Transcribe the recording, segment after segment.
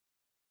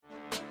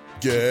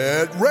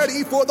Get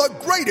ready for the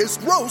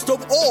greatest roast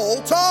of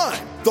all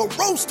time, the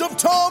Roast of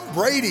Tom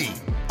Brady,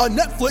 a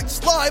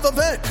Netflix live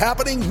event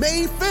happening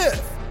May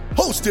 5th.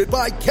 Hosted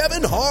by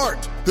Kevin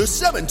Hart, the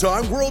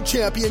 7-time world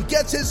champion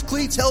gets his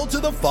cleats held to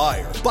the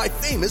fire by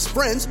famous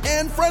friends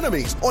and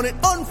frenemies on an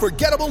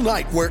unforgettable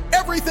night where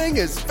everything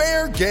is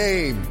fair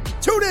game.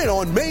 Tune in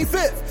on May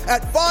 5th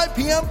at 5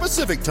 p.m.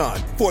 Pacific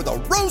time for the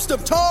Roast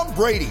of Tom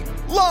Brady,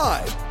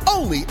 live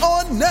only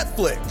on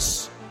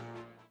Netflix.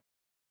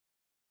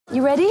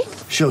 You ready?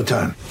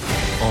 Showtime.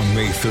 On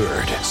May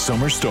 3rd,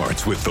 summer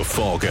starts with The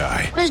Fall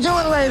Guy. Let's do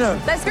it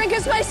later. Let's drink a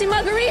spicy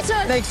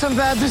margarita. Make some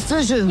bad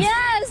decisions.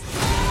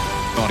 Yes!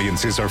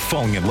 Audiences are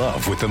falling in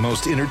love with the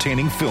most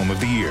entertaining film of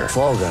the year.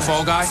 Fall Guy.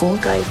 Fall Guy? Fall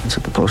Guy. That's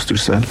what the poster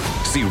said.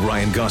 See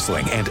Ryan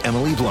Gosling and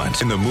Emily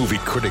Blunt in the movie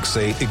critics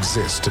say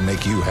exists to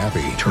make you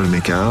happy. Trying to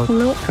make it out?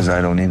 Nope. Because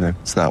I don't either.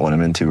 It's not what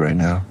I'm into right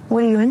now.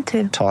 What are you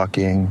into?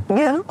 Talking.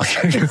 Yeah.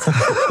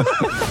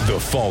 The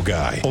Fall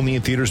Guy. Only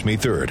in theaters May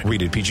 3rd.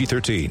 Rated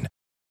PG-13.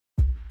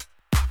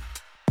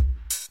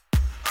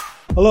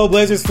 Hello,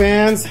 Blazers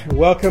fans.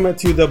 Welcome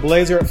to the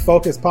Blazer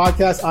Focus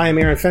podcast. I am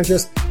Aaron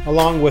Fentress,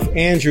 along with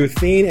Andrew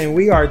Thien, and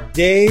we are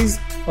days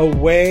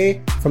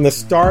away from the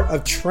start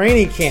of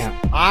training camp.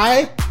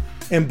 I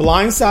am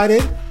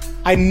blindsided.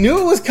 I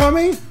knew it was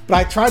coming, but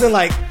I tried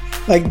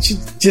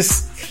to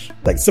just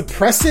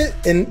suppress it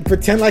and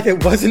pretend like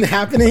it wasn't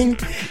happening.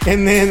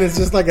 And then it's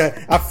just like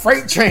a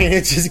freight train.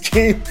 It just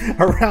came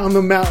around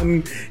the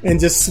mountain and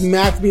just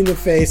smacked me in the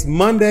face.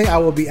 Monday, I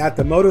will be at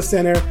the Moda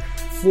Center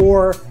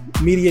for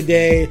Media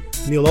Day.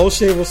 Neil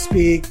O'Shea will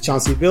speak,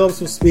 Chauncey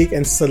Billups will speak,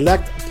 and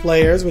select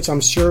players, which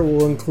I'm sure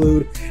will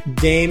include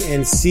Dame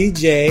and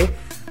CJ.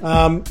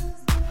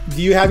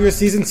 Do you have your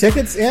season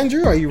tickets,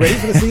 Andrew? Are you ready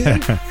for the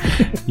season?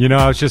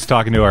 I was just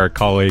talking to our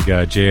colleague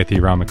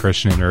Jayathi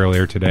Ramakrishnan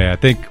earlier today. I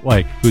think,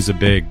 who's a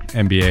big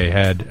NBA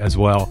head as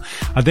well.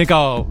 I think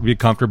I'll be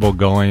comfortable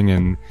going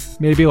in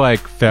maybe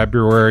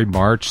February,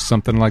 March,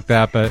 something like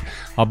that. But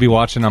I'll be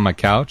watching on my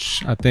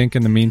couch, I think,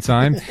 in the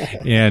meantime.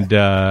 And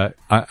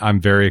I'm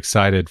very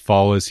excited.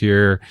 Fall is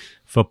here.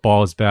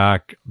 Football is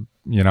back.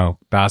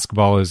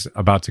 Basketball is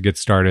about to get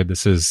started.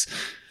 This is,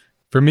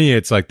 for me,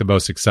 it's the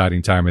most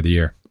exciting time of the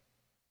year.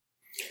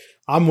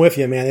 I'm with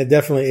you, man. It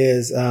definitely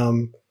is.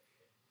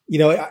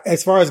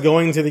 As far as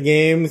going to the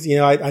games,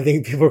 I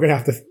think people are going to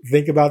have to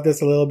think about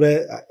this a little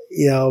bit,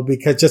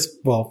 because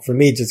for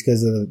me, just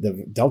because of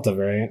the Delta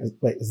variant.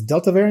 Wait, is it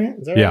Delta variant?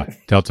 Is that right? Yeah,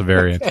 Delta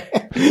variant.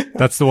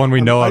 That's the one we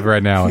know of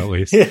right now, at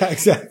least. Yeah,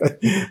 exactly.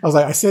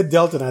 I said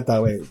Delta and I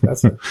thought, wait,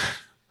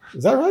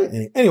 is that right?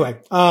 Anyway,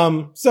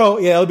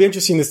 it'll be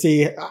interesting to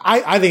see.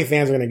 I think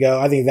fans are going to go.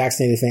 I think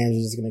vaccinated fans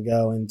are just going to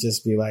go and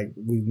just be like,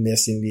 we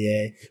miss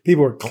NBA.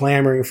 People were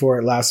clamoring for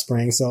it last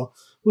spring. So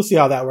we'll see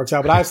how that works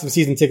out. But I have some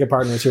season ticket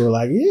partners who were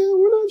like, yeah,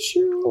 we're not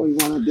sure what we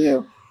want to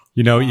do.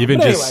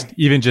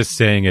 Even just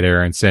saying it,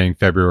 Aaron, saying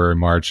February,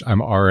 March,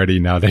 I'm already,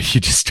 now that you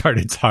just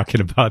started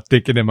talking about,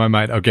 thinking in my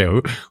mind, okay,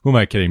 who am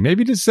I kidding?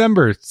 Maybe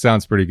December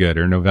sounds pretty good,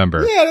 or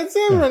November. Yeah,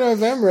 December,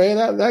 November.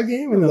 That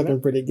game is looking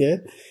pretty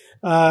good.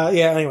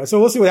 Anyway, so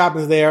we'll see what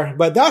happens there,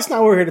 but that's not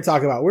what we're here to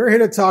talk about. We're here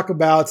to talk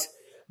about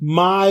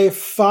my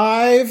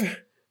 5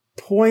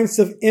 points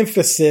of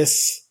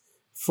emphasis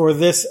for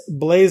this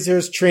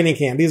Blazers training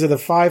camp. These are the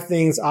 5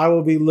 things I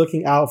will be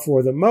looking out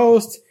for the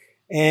most,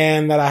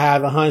 and that I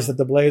have a hunch that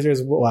the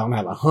Blazers, well, I don't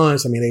have a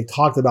hunch. I mean, they've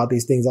talked about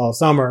these things all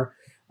summer.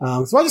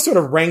 So I just sort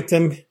of ranked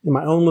them in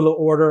my own little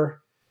order.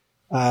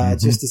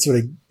 Just to sort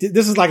of,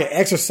 this is like an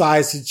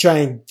exercise to try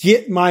and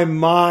get my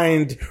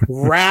mind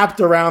wrapped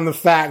around the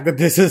fact that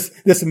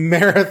this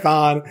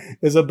marathon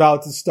is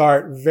about to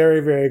start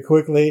very, very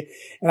quickly.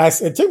 And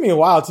it took me a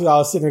while too. I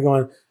was sitting there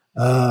going,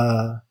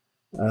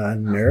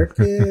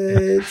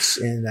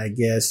 Nurkic and I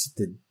guess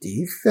the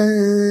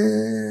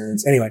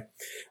defense. Anyway.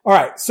 All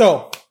right.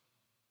 So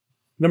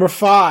number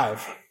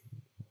 5,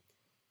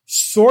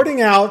 sorting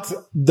out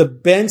the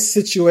bench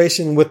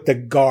situation with the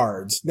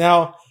guards.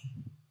 Now,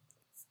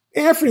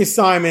 Anthony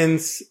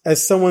Simons,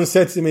 as someone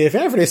said to me, if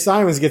Anthony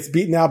Simons gets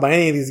beaten out by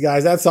any of these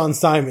guys, that's on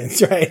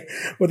Simons, right?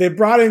 Well, they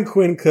brought in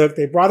Quinn Cook.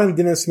 They brought in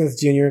Dennis Smith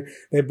Jr.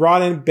 They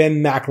brought in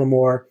Ben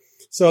McLemore.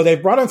 So they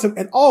brought in some,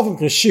 and all of them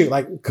can shoot.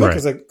 Cook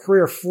is a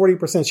career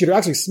 40% shooter.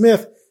 Actually,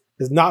 Smith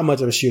is not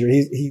much of a shooter.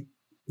 He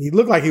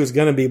looked like he was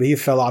going to be, but he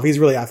fell off. He's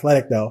really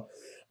athletic though.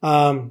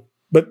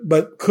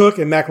 But Cook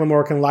and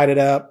McLemore can light it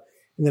up.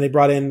 And then they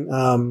brought in,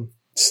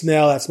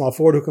 Snell at small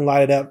forward who can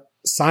light it up.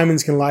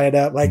 Simons can light it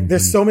up.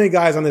 There's so many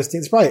guys on this team.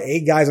 There's probably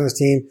 8 guys on this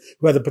team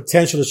who have the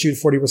potential to shoot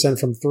 40%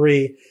 from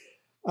 3.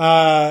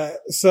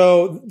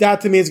 So that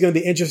to me is going to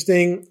be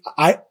interesting.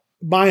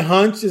 My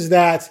hunch is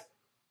that,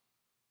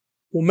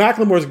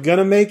 McLemore's going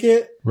to make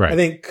it. Right. I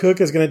think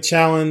Cook is going to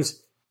challenge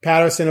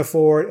Patterson a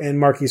forward and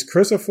Marquise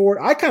Chris a forward.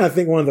 I kind of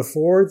think one of the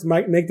forwards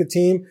might make the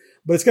team,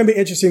 but it's going to be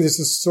interesting just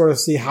to sort of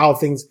see how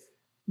things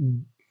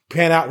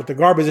pan out with the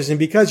guard position,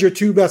 because your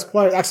 2 best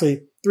players,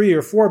 actually 3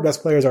 or 4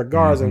 best players are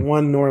guards, and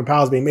one, Norman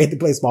Powell's being made to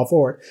play small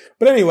forward.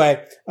 But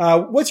anyway,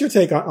 what's your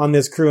take on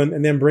this crew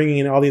and then bringing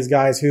in all these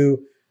guys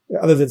who,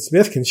 other than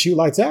Smith, can shoot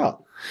lights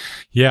out?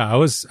 Yeah, I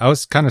was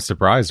kind of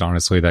surprised,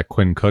 honestly, that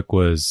Quinn Cook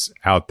was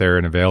out there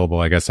and available.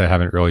 I guess I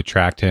haven't really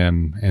tracked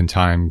him, and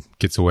time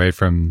gets away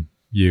from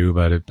you,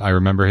 but I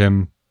remember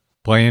him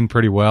playing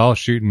pretty well,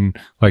 shooting,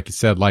 like you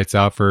said, lights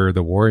out for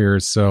the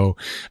Warriors. So,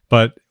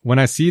 but when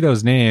I see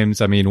those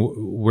names, I mean,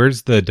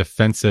 where's the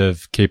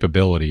defensive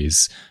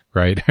capabilities,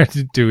 right?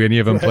 Do any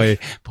of them play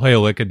a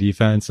lick of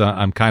defense?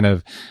 I'm kind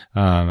of,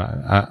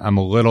 I'm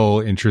a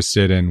little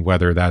interested in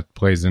whether that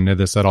plays into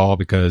this at all,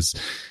 because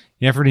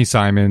Anthony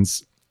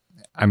Simons,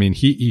 I mean,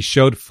 he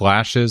showed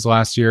flashes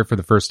last year for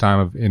the first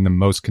time in the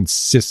most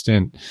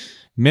consistent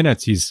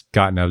minutes he's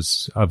gotten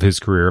of his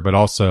career, but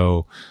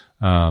also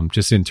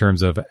just in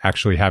terms of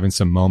actually having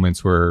some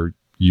moments where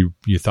you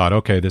thought,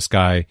 okay, this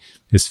guy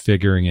is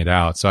figuring it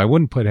out. So I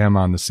wouldn't put him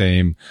on the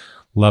same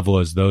level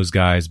as those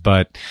guys.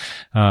 But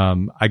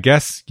I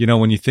guess,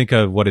 when you think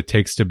of what it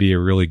takes to be a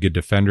really good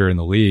defender in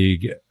the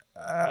league,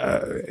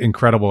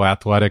 incredible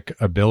athletic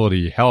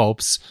ability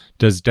helps.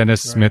 Does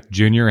Dennis Smith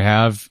Jr.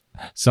 have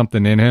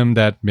something in him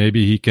that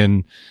maybe he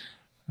can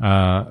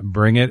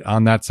bring it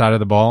on that side of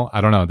the ball?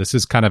 I don't know. This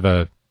is kind of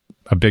a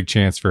big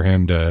chance for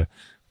him to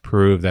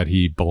prove that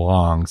he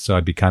belongs. So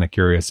I'd be kind of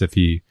curious if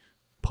he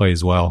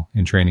plays well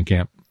in training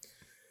camp.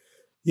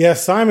 Yeah,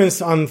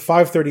 Simons on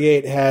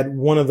 538 had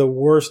one of the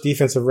worst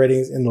defensive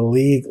ratings in the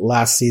league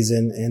last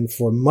season. And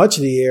for much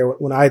of the year,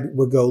 when I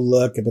would go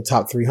look at the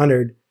top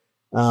 300,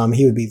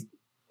 he would be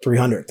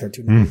 300th or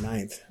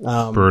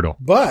 299th. Brutal.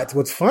 But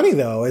what's funny,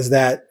 though, is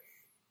that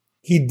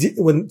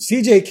when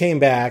CJ came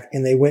back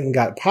and they went and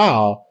got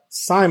Powell,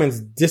 Simons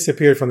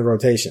disappeared from the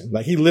rotation.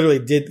 Like, he literally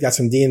got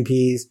some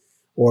DNPs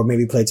or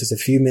maybe played just a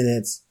few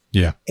minutes.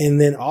 Yeah.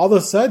 And then all of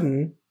a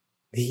sudden,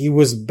 he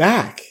was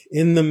back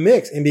in the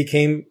mix and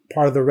became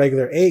part of the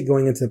regular 8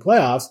 going into the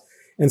playoffs.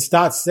 And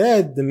Stott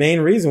said the main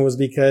reason was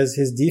because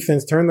his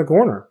defense turned the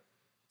corner.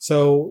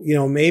 So,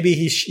 maybe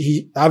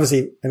he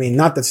obviously, I mean,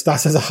 not that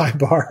Stotts has a high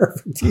bar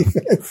for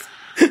defense.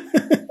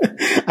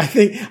 I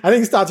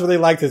think Stotts really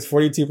liked his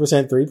 42%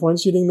 3-point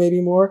shooting, maybe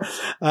more.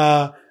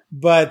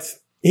 But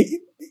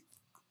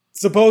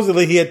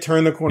supposedly he had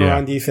turned the corner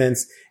on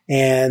defense.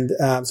 And,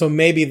 so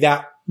maybe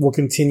that will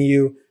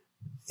continue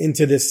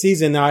into this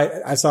season. Now,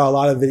 I saw a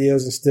lot of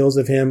videos and stills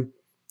of him,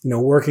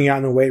 working out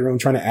in the weight room,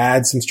 trying to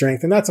add some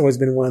strength. And that's always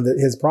been one of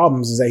his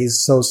problems, is that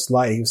he's so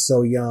slight. He was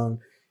so young.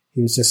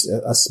 He was just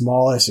a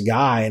smallish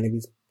guy.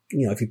 And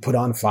if he put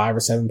on 5 or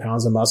 7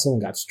 pounds of muscle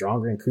and got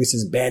stronger, increased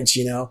his bench,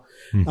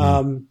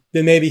 then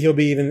maybe he'll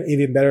be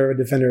even better of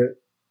a defender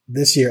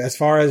this year. As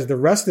far as the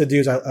rest of the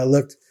dudes,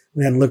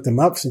 we hadn't looked them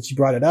up since you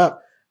brought it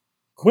up.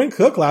 Quinn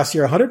Cook last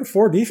year,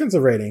 104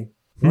 defensive rating,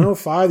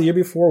 105 the year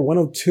before,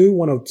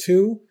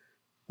 102.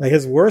 Like,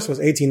 his worst was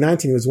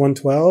 18-19. He was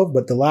 112,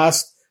 but the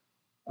last,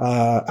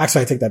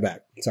 actually I take that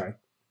back. Sorry.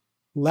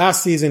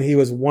 Last season, he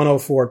was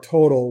 104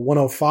 total,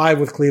 105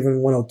 with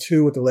Cleveland,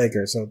 102 with the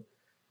Lakers. So it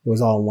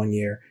was all in 1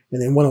 year. And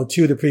then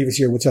 102 the previous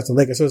year, which was the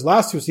Lakers. So his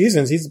last 2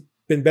 seasons, he's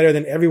been better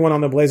than everyone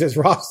on the Blazers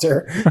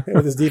roster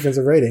with his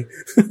defensive rating.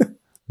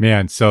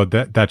 Man, so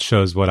that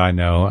shows what I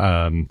know.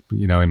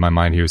 In my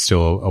mind, he was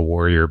still a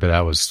Warrior, but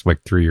that was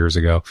like 3 years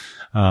ago.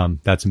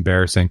 That's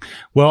embarrassing.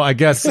 Well, I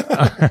guess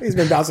he's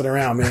been bouncing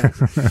around, man.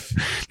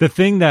 The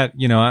thing that,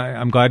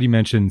 I'm glad you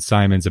mentioned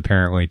Simons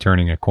apparently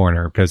turning a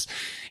corner, because,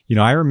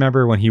 I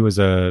remember when he was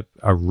a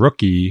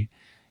rookie,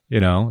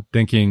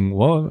 thinking,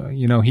 well,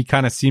 he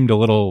kind of seemed a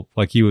little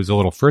like he was a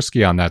little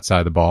frisky on that side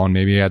of the ball, and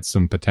maybe he had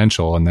some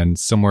potential. And then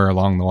somewhere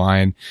along the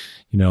line,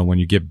 when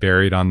you get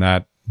buried on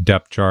that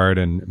depth chart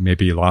and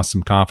maybe lost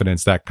some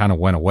confidence, that kind of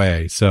went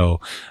away. So,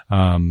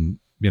 long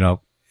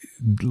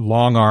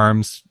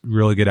arms,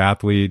 really good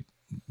athlete.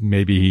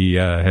 Maybe he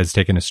has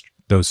taken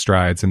those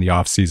strides in the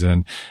off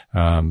season.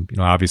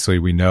 Obviously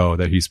we know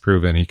that he's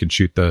proven he can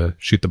shoot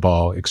the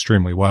ball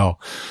extremely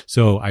well.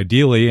 So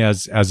ideally,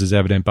 as is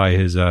evident by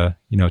his,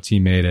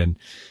 teammate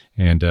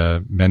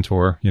and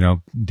mentor,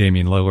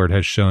 Damian Lillard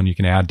has shown you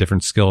can add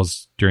different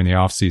skills during the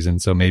off season.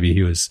 So maybe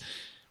he was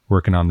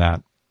working on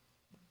that.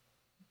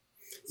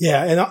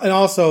 Yeah. And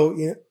also,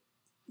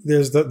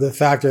 there's the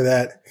factor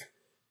that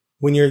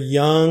when you're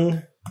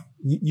young,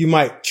 you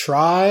might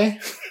try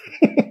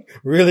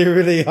really,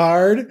 really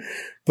hard,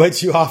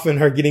 but you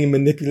often are getting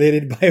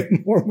manipulated by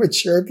more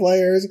mature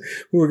players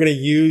who are going to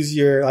use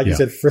your, like you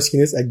said,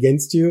 friskiness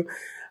against you.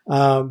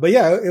 But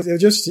yeah, it was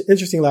just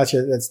interesting last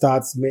year that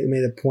Stotts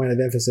made a point of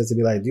emphasis to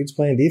be like, dude's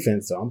playing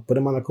defense, so I'm put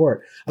him on the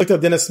court. I looked up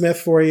Dennis Smith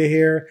for you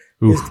here.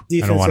 Oof,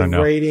 his defensive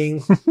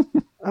rating,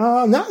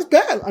 not as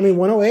bad. I mean,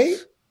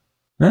 108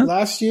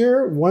 last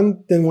year,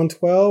 then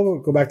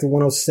 112, go back to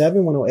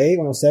 107, 108,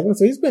 107.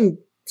 So he's been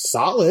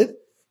solid.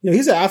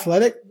 He's an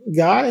athletic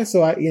guy.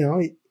 So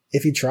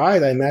if he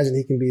tried, I imagine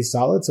he can be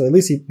solid. So at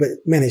least but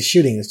man, his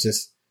shooting is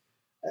just,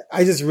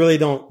 I just really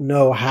don't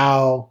know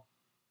how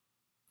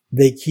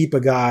they keep a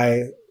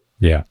guy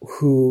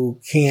who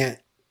can't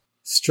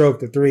stroke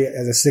the three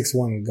as a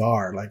 6'1"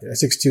 guard, like a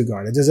 6'2"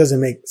 guard. It just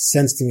doesn't make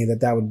sense to me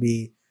that would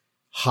be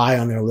high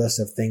on their list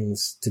of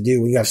things to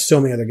do when you have so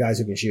many other guys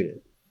who can shoot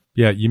it.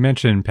 Yeah. You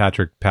mentioned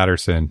Patrick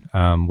Patterson,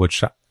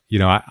 which,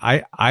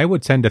 I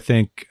would tend to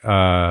think,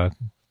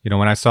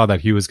 when I saw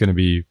that he was going to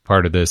be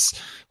part of this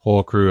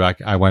whole crew,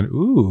 I went,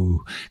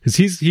 ooh, because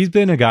he's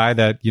been a guy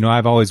that,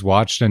 I've always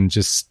watched and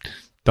just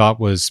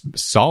thought was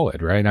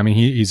solid, right? I mean,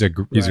 he's a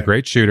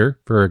great shooter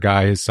for a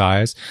guy his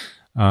size.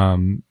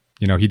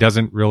 He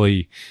doesn't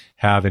really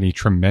have any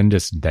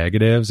tremendous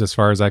negatives as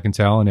far as I can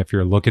tell. And if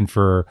you're looking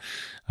for,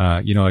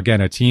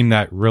 again, a team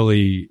that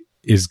really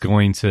is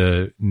going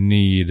to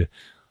need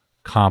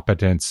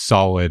competent,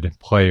 solid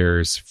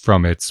players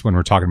from when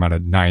we're talking about a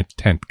 9th,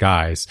 10th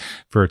guys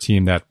for a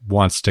team that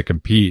wants to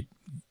compete,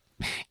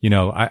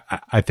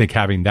 I think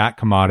having that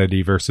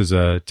commodity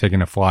versus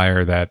taking a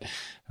flyer that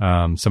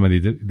some of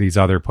these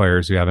other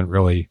players who haven't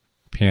really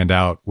panned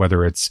out,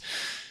 whether it's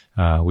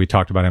we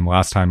talked about him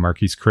last time,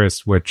 Marquise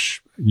Chris,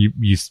 which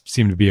you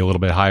seem to be a little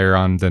bit higher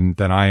on than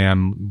I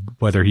am,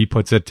 whether he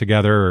puts it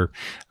together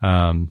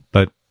or,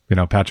 but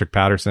Patrick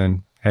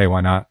Patterson, hey,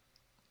 why not?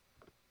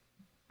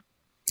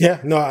 Yeah,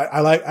 no,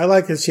 I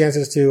like his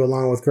chances too,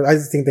 along with Chris. I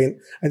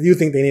do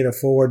think they need a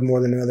forward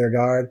more than another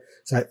guard.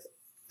 So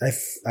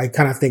I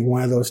kind of think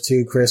one of those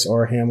two, Chris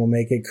or him, will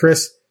make it.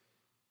 Chris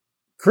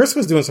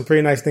was doing some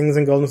pretty nice things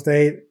in Golden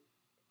State,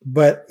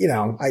 but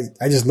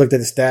I just looked at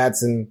the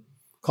stats and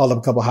called up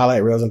a couple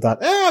highlight reels and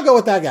thought, I'll go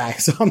with that guy.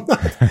 So I'm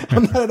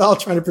not at all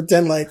trying to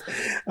pretend like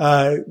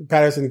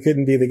Patterson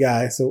couldn't be the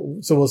guy. So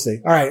we'll see.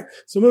 All right.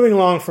 So moving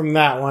along from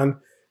that one,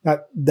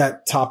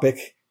 that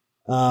topic.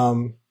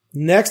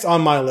 Next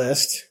on my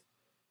list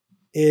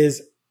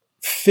is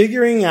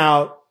figuring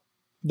out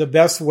the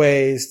best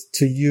ways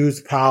to use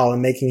Powell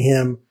and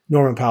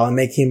Norman Powell, and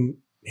make him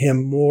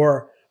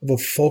more of a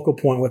focal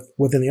point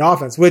within the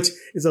offense, which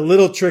is a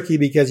little tricky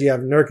because you have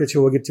Nurkic,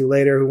 who we'll get to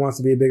later, who wants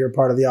to be a bigger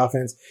part of the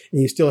offense.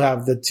 And you still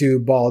have the two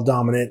ball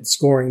dominant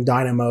scoring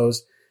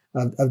dynamos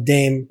of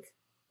Dame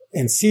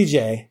and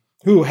CJ,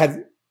 who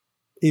had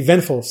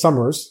eventful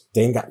summers.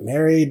 Dame got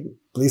married,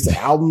 released an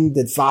album,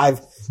 did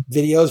 5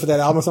 videos for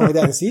that album, something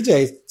like that. And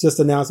CJ just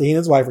announced that he and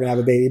his wife are going to have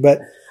a baby. But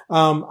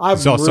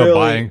he's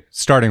also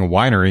starting a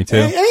winery too.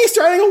 And he's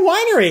starting a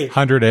winery.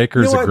 100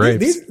 acres of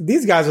grapes.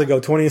 These guys will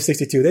go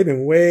 20-62. They've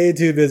been way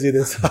too busy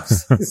this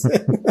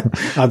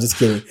offseason. I'm just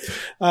kidding.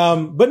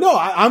 But no,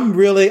 I'm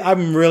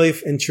really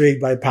intrigued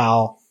by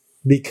Powell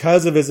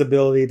because of his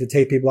ability to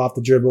take people off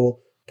the dribble,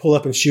 pull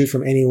up and shoot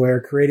from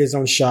anywhere, create his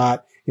own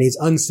shot. And he's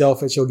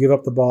unselfish. He'll give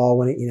up the ball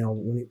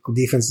when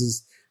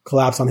defenses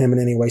collapse on him in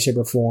any way, shape,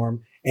 or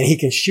form. And he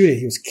can shoot it.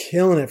 He was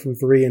killing it from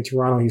 3 in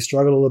Toronto. He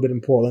struggled a little bit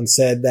in Portland,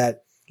 said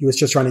that he was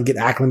just trying to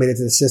get acclimated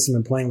to the system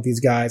and playing with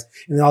these guys,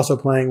 and then also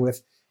playing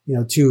with,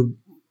 2,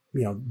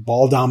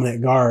 ball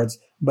dominant guards.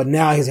 But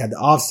now he's had the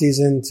off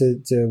season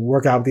to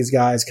work out with these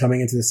guys,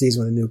 coming into the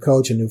season with a new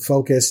coach, a new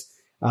focus,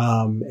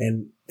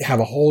 and have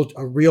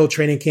a real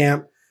training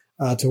camp,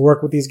 to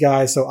work with these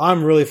guys. So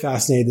I'm really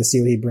fascinated to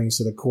see what he brings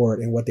to the court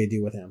and what they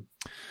do with him.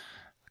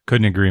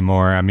 Couldn't agree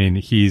more. I mean,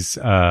 he's,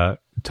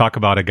 talk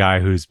about a guy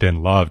who's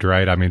been loved,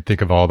 right? I mean,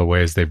 think of all the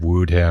ways they've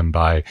wooed him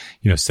by,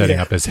 setting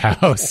up his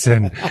house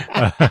and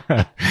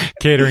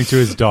catering to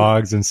his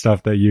dogs and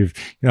stuff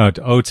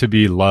that to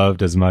be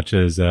loved as much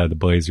as the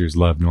Blazers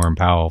loved Norm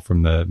Powell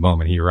from the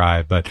moment he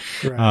arrived. But,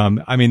 right.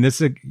 I mean,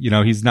 this is,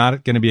 he's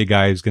not going to be a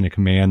guy who's going to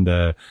command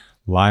the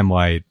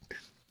limelight,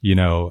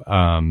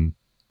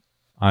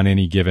 on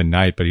any given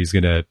night, but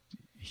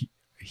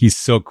he's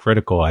so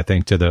critical, I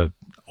think, to the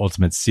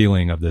ultimate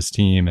ceiling of this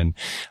team. And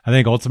I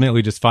think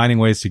ultimately just finding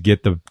ways to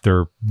get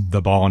the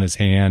ball in his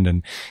hand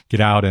and get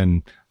out.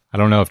 And I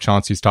don't know if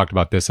Chauncey's talked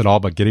about this at all,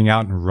 but getting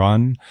out and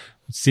run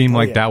seemed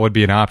that would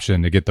be an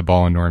option to get the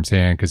ball in Norm's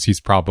hand, because he's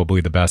probably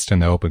the best in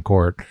the open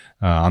court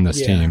on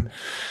this team.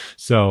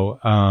 So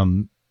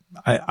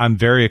I'm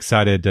very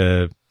excited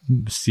to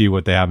see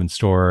what they have in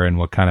store and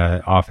what kind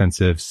of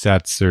offensive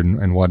sets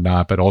and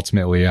whatnot. But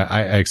ultimately,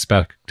 I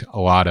expect a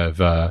lot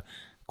of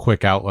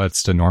quick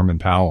outlets to Norman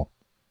Powell.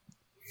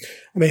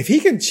 I mean, if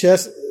he can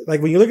just,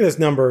 like, when you look at his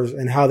numbers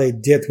and how they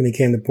dipped when he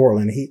came to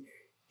Portland,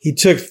 he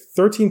took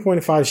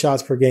 13.5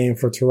 shots per game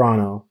for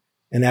Toronto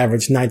and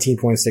averaged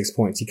 19.6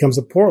 points. He comes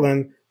to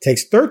Portland,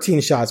 takes 13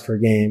 shots per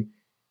game,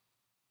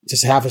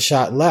 just half a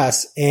shot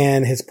less,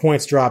 and his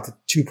points dropped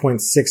to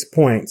 2.6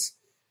 points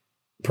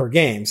per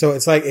game. So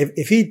it's like,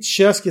 if he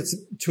just gets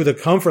to the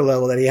comfort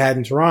level that he had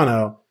in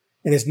Toronto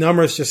and his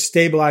numbers just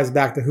stabilize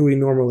back to who he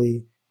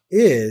normally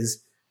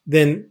is,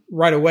 then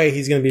right away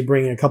he's going to be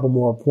bringing a couple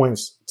more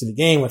points to the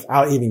game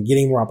without even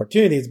getting more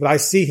opportunities. But I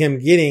see him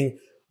getting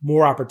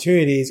more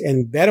opportunities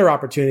and better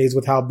opportunities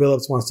with how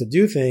Billups wants to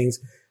do things.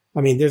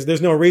 I mean,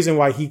 there's no reason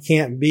why he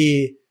can't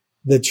be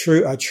a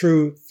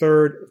true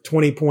third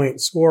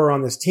 20-point scorer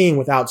on this team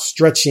without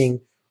stretching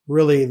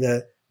really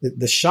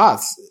the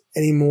shots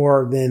any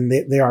more than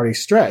they already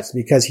stretch,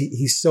 because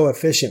he's so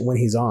efficient when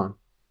he's on.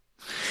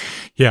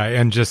 Yeah,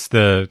 and just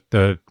the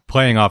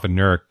playing off of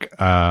Nurk,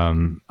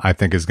 I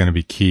think is going to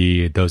be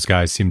key. Those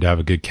guys seem to have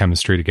a good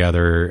chemistry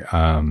together.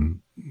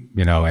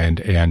 and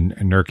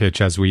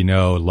Nurkic, as we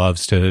know,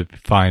 loves to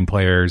find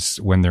players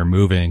when they're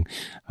moving.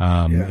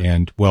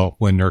 And well,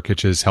 when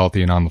Nurkic is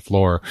healthy and on the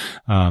floor.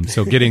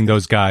 So getting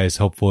those guys,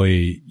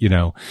 hopefully,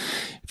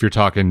 if you're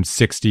talking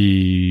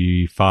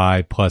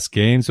 65 plus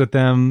games with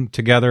them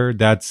together,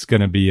 that's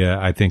going to be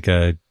I think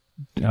a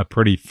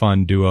pretty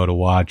fun duo to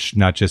watch,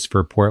 not just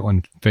for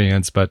Portland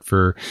fans, but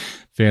for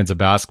fans of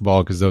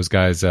basketball, because those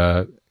guys,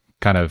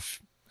 kind of,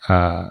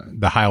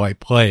 the highlight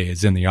play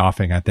is in the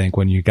offing, I think,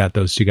 when you got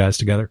those two guys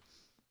together.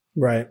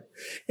 Right.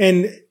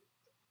 And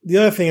the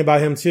other thing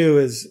about him too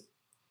is,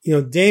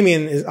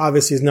 Damian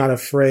is not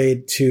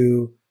afraid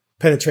to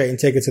penetrate and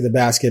take it to the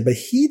basket, but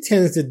he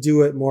tends to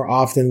do it more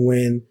often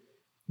when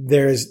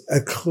there's a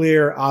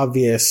clear,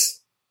 obvious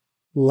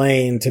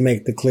lane to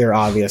make the clear,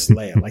 obvious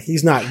layup. Like,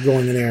 he's not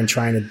going in there and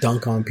trying to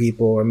dunk on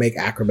people or make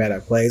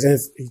acrobatic plays. And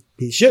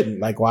he shouldn't.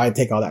 Like, why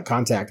take all that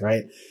contact,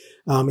 right?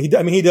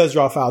 He does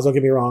draw fouls. Don't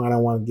get me wrong. I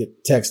don't want to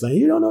get text like,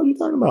 you don't know what you're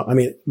talking about. I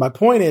mean, my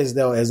point is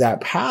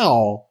that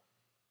Powell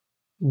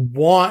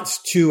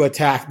wants to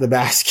attack the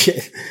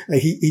basket.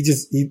 Like,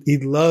 he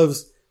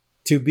loves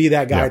to be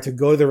that guy, to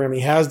go to the rim.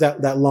 He has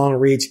that long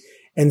reach.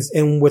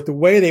 And with the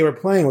way they were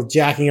playing with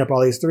jacking up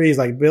all these threes,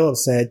 like Bill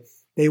said,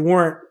 there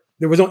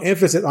was no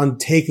emphasis on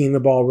taking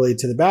the ball really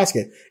to the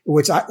basket,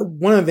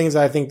 one of the things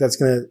I think that's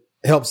going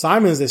to help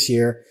Simons this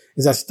year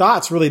is that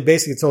Stotts really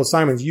basically told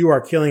Simons, you are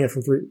killing it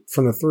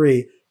from the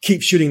three.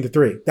 Keep shooting the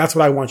three. That's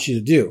what I want you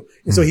to do.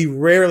 And so he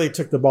rarely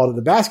took the ball to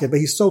the basket, but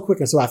he's so quick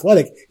and so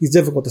athletic, he's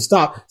difficult to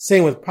stop.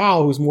 Same with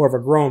Powell, who's more of a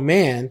grown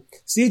man.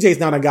 CJ's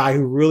not a guy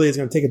who really is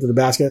going to take it to the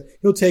basket.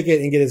 He'll take it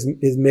and get his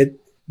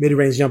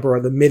mid-range jumper,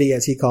 or the midi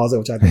as he calls it,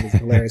 which I think is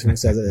hilarious when he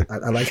says it.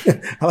 I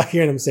like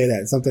hearing him say that.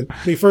 It's something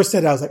when he first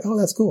said it, I was like, oh,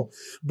 that's cool.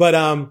 But,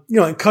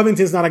 and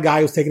Covington's not a guy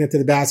who's taking it to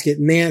the basket.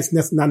 Nance,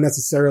 not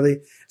necessarily,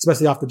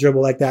 especially off the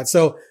dribble like that.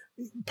 So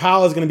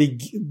Powell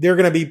they're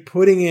going to be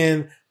putting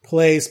in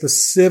plays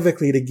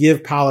specifically to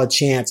give Powell a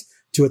chance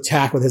to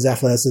attack with his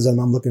athleticism.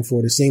 I'm looking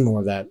forward to seeing more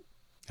of that.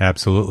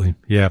 Absolutely.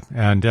 Yeah.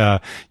 And,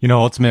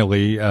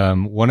 ultimately,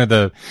 one of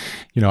the,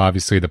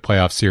 obviously the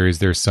playoff series,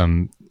 there's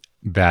some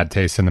bad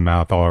taste in the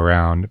mouth all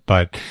around,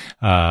 but,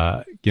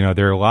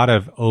 there are a lot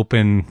of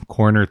open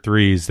corner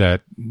threes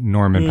that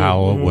Norman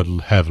Powell would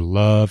have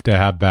loved to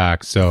have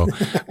back. So,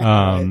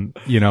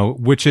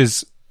 which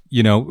is,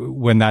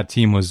 when that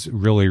team was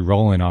really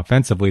rolling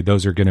offensively,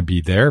 those are going to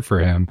be there for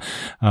him.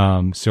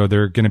 So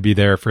they're going to be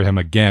there for him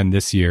again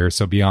this year.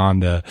 So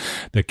beyond the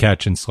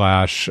catch and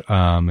slash,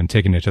 and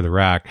taking it to the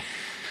rack.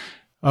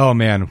 Oh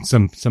man,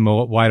 some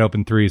wide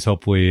open threes,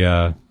 hopefully,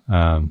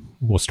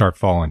 will start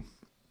falling.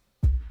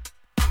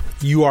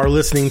 You are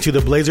listening to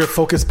the Blazer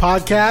Focus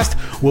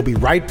podcast. We'll be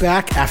right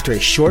back after a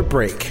short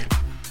break.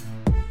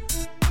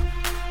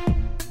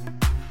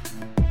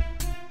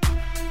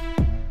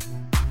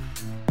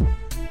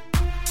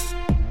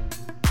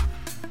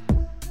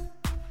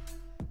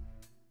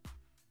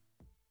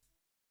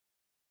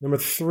 Number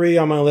 3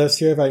 on my list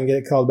here, if I can get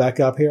it called back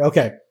up here.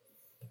 Okay.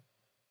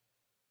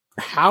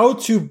 How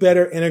to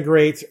better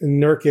integrate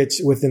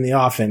Nurkic within the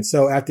offense.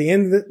 So at the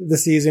end of the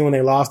season, when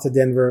they lost to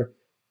Denver,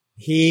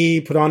 he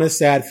put on his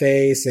sad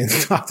face and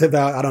talked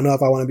about, I don't know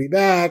if I want to be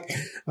back.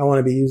 I want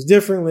to be used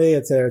differently,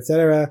 et cetera, et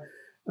cetera.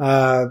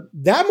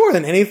 That more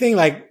than anything,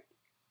 like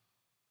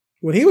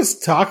when he was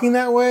talking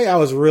that way, I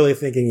was really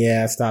thinking,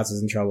 yeah, Stotts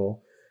is in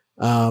trouble.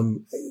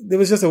 There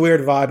was just a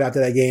weird vibe after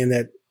that game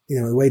that,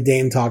 the way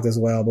Dame talked as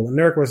well. But when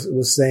Nurk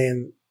was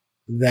saying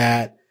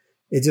that,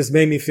 it just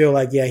made me feel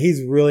like, yeah,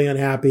 he's really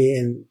unhappy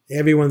and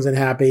everyone's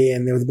unhappy.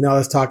 And there was been all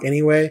this talk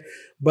anyway,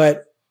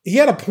 but he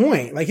had a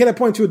point. Like, he had a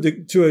point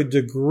to a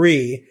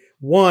degree.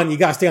 One, you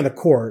got to stay on the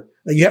court.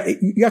 Like,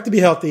 you have to be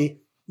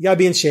healthy. You got to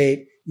be in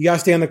shape. You got to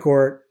stay on the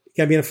court. You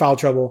can't be in foul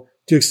trouble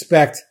to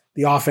expect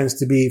the offense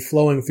to be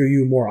flowing through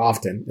you more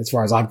often, as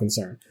far as I'm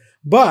concerned.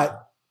 But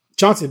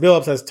Chauncey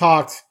Billups has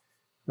talked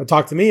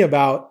to me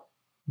about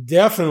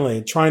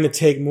definitely trying to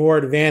take more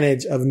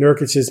advantage of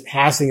Nurkic's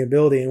passing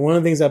ability. And one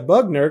of the things that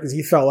bugged Nurk is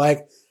he felt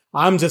like,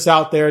 I'm just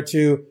out there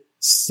to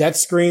set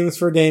screens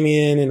for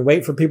Damian and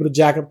wait for people to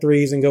jack up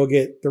threes and go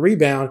get the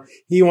rebound.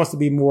 He wants to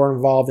be more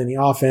involved in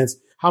the offense.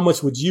 How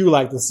much would you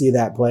like to see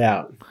that play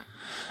out?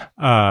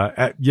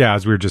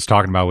 As we were just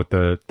talking about with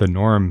the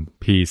Norm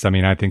piece, I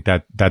mean, I think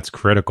that's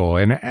critical.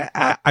 And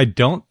I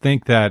don't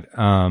think that,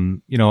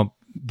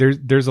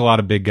 there's a lot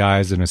of big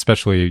guys, and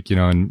especially,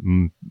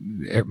 in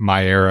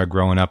my era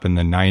growing up in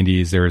the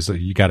 90s,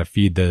 you got to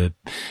feed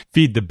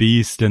the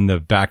beast and the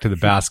back to the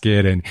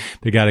basket, and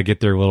they got to get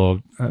their little,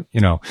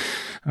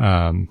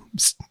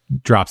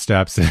 drop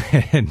steps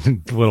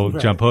and little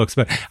jump hooks.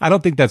 But I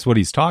don't think that's what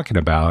he's talking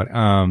about.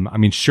 I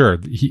mean, sure,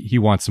 he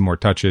wants some more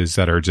touches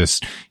that are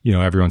just,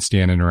 everyone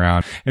standing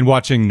around and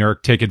watching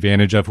Nurk take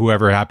advantage of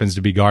whoever happens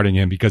to be guarding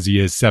him because he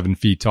is 7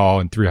 feet tall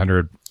and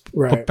 300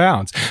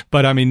 pounds.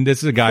 But I mean, this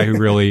is a guy who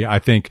really, I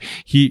think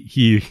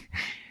you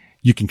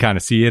can kind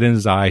of see it in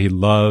his eye. He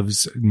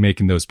loves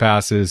making those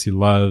passes. He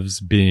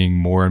loves being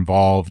more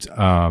involved,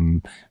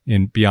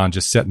 in beyond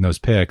just setting those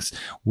picks,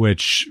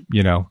 which,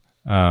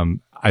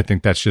 I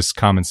think that's just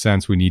common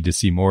sense. We need to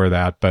see more of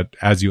that. But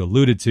as you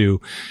alluded to,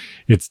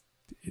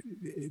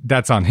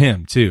 that's on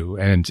him too.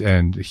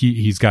 And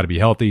he's got to be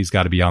healthy. He's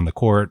got to be on the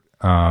court,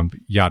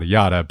 yada,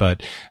 yada.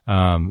 But,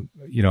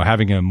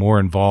 having a more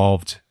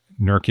involved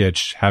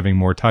Nurkic, having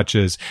more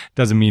touches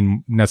doesn't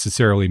mean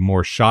necessarily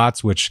more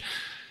shots, which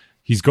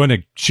he's going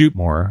to shoot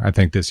more, I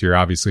think, this year,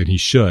 obviously, and he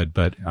should.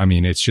 But, I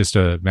mean, it's just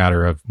a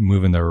matter of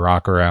moving the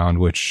rock around,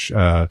 which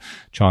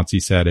Chauncey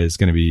said is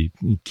going to be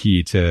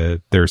key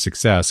to their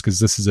success, because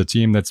this is a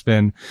team that's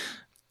been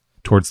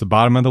towards the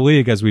bottom of the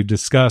league, as we've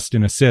discussed,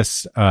 in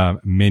assists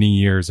many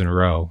years in a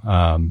row.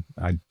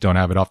 I don't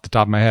have it off the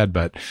top of my head,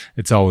 but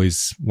it's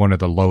always one of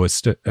the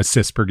lowest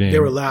assists per game. They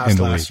were last in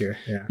the last league.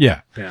 year.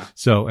 Yeah. Yeah.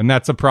 So, and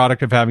that's a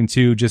product of having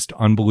two just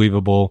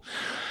unbelievable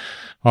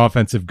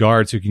offensive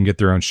guards who can get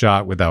their own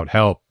shot without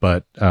help.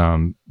 But,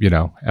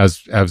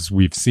 as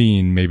we've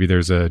seen, maybe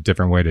there's a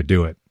different way to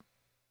do it.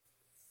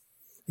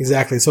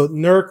 Exactly. So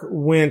Nurk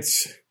went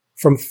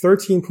from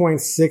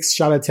 13.6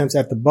 shot attempts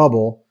at the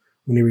bubble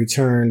when he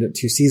returned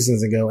 2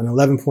 seasons ago, and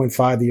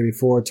 11.5 the year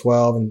before,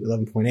 12 and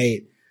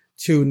 11.8,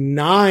 to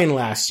 9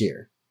 last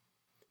year.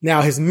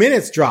 Now his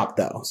minutes dropped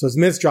though. So his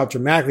minutes dropped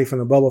dramatically from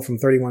the bubble from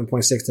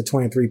 31.6 to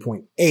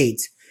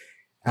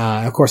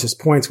 23.8. Of course his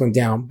points went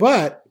down,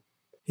 but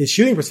his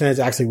shooting percentage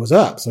actually was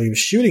up. So he was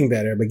shooting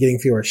better, but getting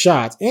fewer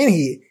shots.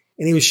 And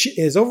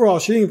his overall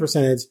shooting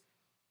percentage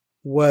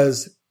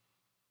was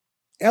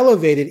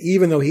elevated,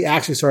 even though he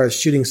actually started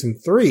shooting some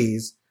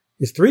threes.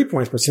 His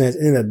 3-point percentage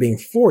ended up being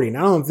 40. And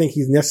I don't think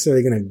he's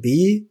necessarily going to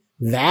be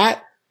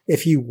that.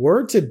 If he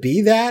were to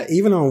be that,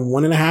 even on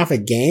 1.5 a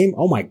game,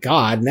 oh my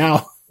God,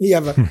 now you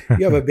have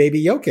a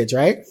baby Jokic,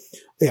 right?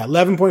 Yeah,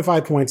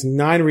 11.5 points,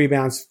 9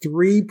 rebounds,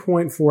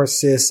 3.4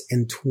 assists,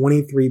 and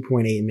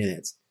 23.8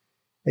 minutes.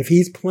 If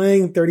he's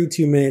playing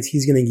 32 minutes,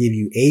 he's going to give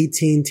you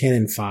 18, 10,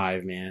 and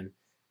 5, man.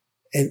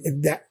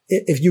 And that,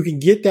 if you can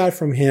get that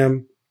from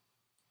him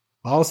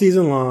all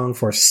season long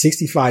for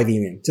 65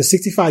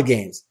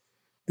 games,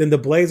 then the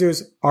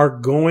Blazers are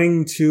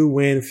going to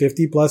win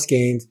 50 plus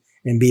games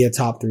and be a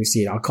top 3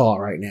 seed. I'll call it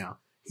right now.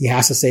 He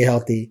has to stay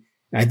healthy.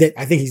 And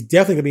I think he's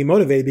definitely going to be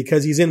motivated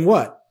because he's in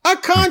what? A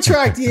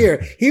contract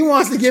year. He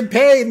wants to get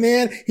paid,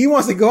 man. He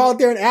wants to go out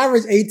there and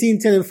average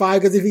 18, 10, and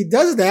 5, because if he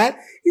does that,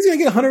 he's going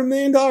to get a $100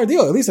 million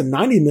deal, at least a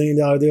 $90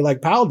 million deal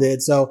like Powell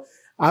did. So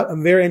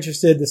I'm very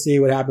interested to see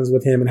what happens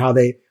with him and how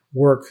they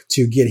work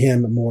to get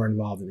him more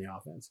involved in the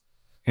offense.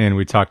 And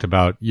we talked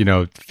about,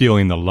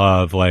 feeling the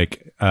love,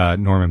 like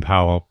Norman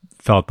Powell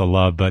felt the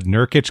love, but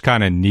Nurkic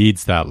kind of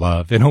needs that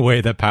love in a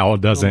way that Powell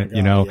doesn't,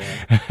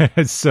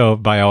 yeah. So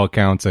by all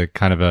accounts, a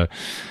kind of a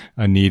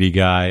needy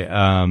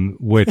guy,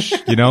 which,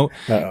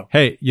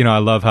 hey, I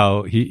love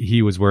how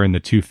he was wearing the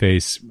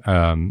Two-Face,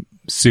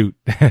 suit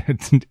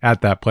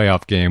at that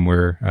playoff game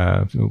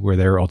where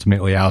they were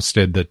ultimately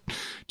ousted, the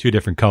 2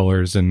 different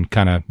colors, and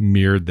kind of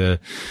mirrored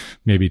the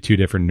maybe 2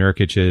 different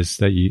Nurkic's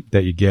that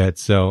you get.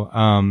 So,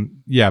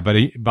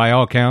 but by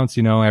all accounts,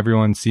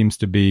 everyone seems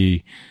to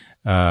be,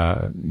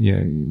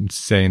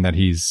 saying that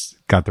he's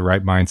got the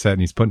right mindset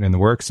and he's putting in the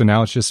work. So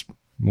now it's just,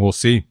 we'll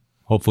see.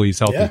 Hopefully he's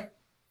healthy. Yeah.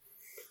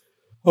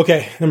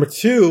 Okay. Number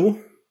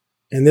 2,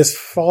 and this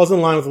falls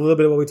in line with a little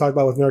bit of what we talked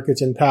about with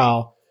Nurkic and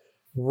Powell,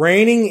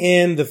 reining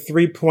in the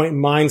 3-point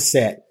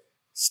mindset.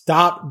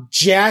 Stop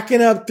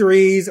jacking up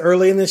threes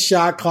early in the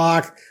shot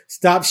clock.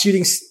 Stop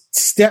shooting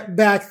step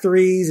back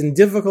threes and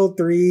difficult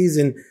threes,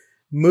 and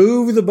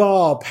move the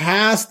ball,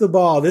 pass the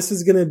ball. This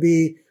is going to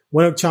be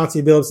one of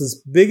Chauncey Billups'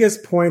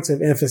 biggest points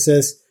of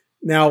emphasis.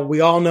 Now,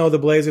 we all know the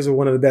Blazers are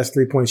one of the best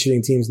 3-point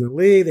shooting teams in the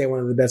league. They're one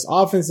of the best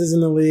offenses in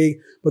the league,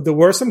 but there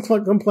were some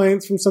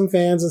complaints from some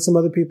fans and some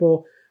other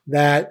people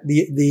that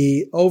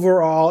the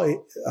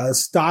overall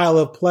style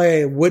of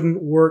play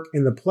wouldn't work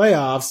in the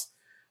playoffs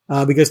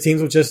because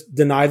teams would just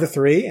deny the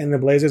 3 and the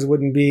Blazers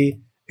wouldn't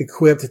be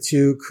equipped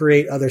to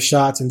create other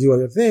shots and do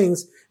other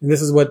things. And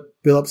this is what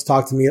Billups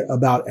talked to me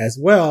about as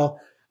well.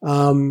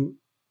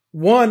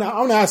 One, I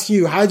want to ask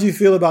you, how did you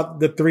feel about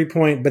the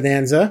 3-point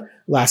bonanza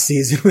last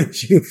season,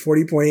 shooting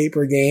 40.8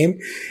 per game?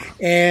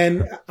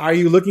 And are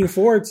you looking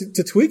forward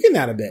to tweaking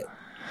that a bit?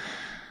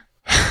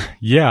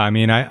 Yeah, I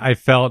mean, I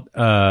felt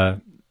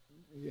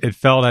it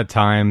felt at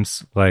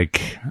times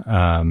like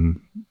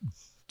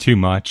too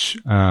much,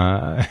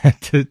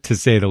 to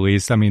say the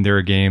least. I mean, there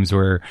are games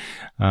where,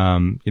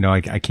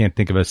 I can't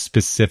think of a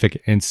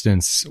specific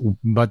instance,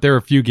 but there are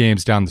a few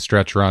games down the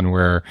stretch run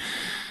where,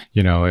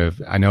 if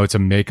I know it's a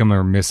make 'em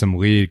or miss 'em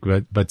league,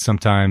 but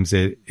sometimes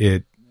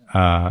let's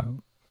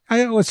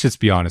just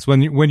be honest.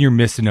 When you're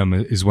missing them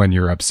is when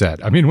you're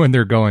upset. I mean, when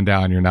they're going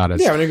down, you're not when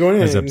they're going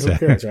in,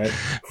 upset. Who cares, right?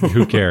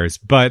 Who cares?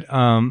 But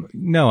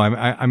no,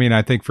 I mean,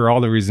 I think for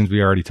all the reasons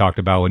we already talked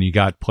about, when you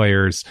got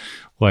players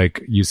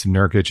like Jusuf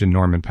Nurkic and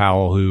Norman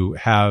Powell who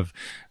have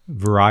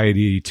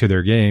variety to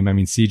their game. I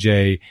mean,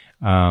 CJ,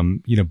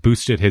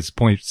 boosted his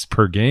points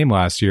per game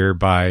last year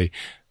by,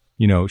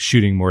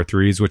 shooting more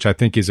threes, which I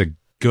think is a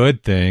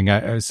good thing.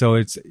 It's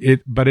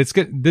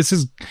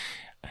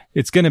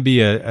going to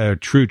be a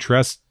true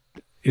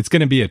it's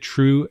going to be a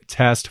true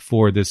test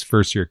for this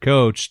first year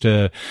coach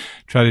to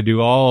try to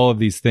do all of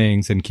these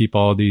things and keep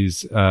all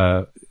these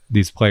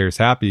players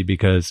happy,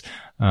 because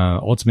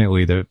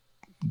ultimately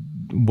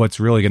what's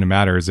really going to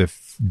matter is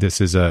if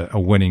this is a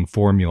winning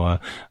formula.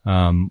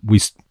 We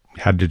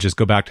had to just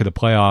go back to the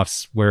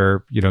playoffs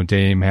where,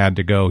 Dame had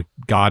to go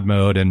God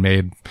mode and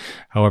made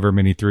however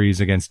many threes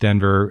against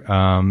Denver.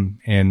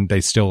 And they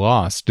still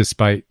lost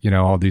despite,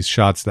 all these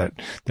shots that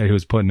he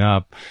was putting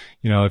up.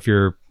 If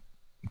you're,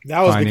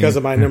 that was because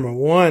of my number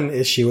one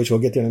issue, which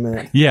we'll get to in a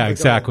minute. Yeah,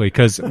 exactly.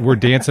 Because we're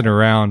dancing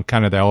around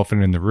kind of the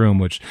elephant in the room,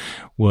 which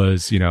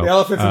was, the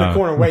elephant's in the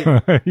corner. Wait,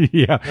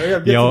 yeah,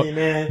 get to me,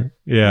 man.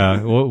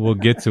 Yeah, we'll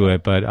get to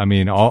it. But I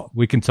mean,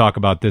 we can talk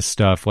about this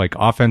stuff. Like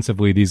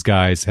offensively, these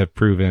guys have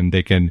proven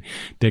they can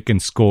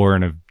score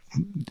in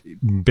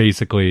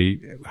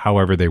basically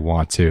however they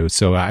want to.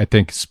 So I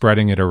think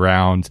spreading it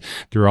around,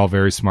 they're all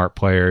very smart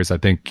players. I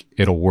think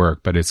it'll work,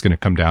 but it's going to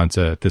come down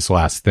to this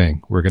last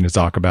thing we're going to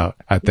talk about,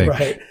 I think,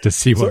 to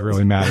see what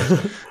really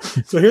matters.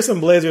 So here's some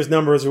Blazers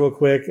numbers real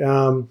quick.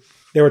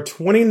 They were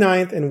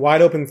 29th in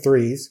wide open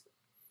threes,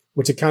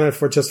 which accounted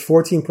for just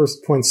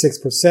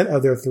 14.6%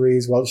 of their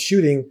threes, while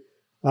shooting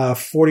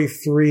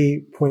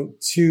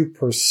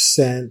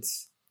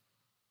 43.2%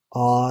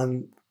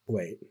 on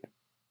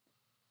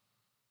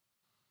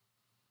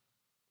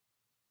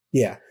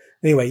Yeah.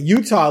 Anyway,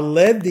 Utah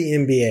led the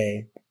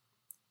NBA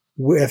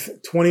with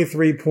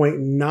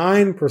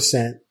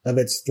 23.9% of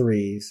its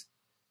threes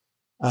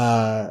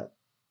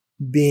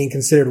being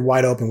considered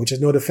wide open, which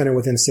is no defender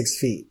within 6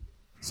 feet.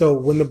 So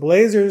when the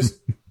Blazers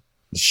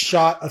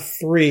shot a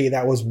three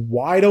that was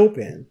wide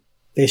open,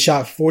 they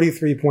shot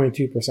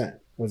 43.2%.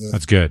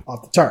 That's good.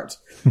 Off the charts.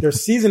 Their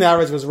season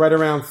average was right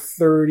around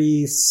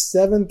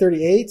 37,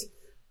 38.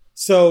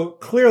 So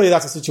clearly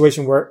that's a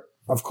situation where,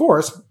 of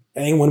course,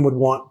 anyone would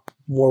want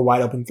more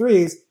wide open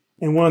threes.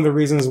 And one of the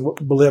reasons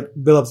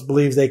Billups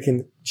believes they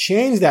can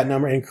change that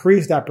number,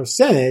 increase that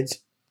percentage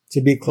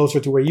to be closer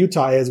to where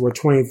Utah is, where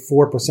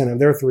 24% of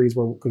their threes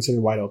were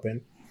considered wide open,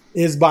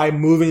 is by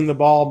moving the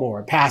ball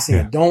more, passing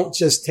it. Don't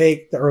just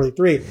take the early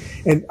three.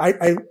 And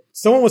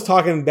someone was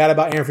talking bad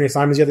about Anthony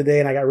Simons the other day,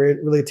 and I got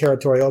really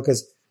territorial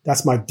because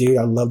that's my dude.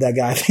 I love that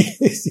guy.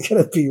 He's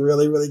going to be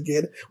really, really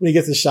good when he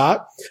gets a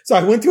shot. So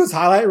I went through his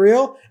highlight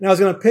reel, and I was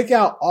going to pick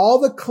out all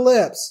the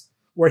clips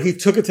where he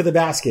took it to the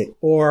basket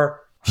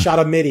or shot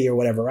a midi or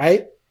whatever,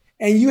 right?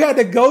 And you had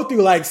to go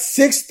through like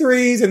 6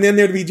 threes, and then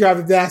there'd be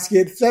driving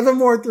basket, 7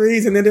 more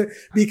threes, and then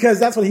because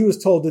that's what he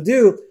was told to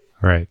do.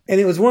 Right. And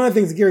it was one of the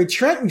things Gary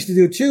Trent used to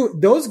do too.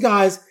 Those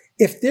guys,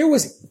 if there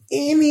was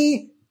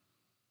any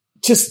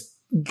just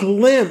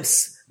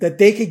glimpse that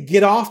they could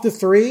get off the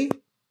three,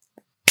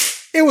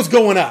 it was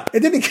going up. It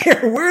didn't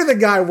care where the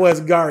guy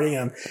was guarding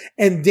him.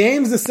 And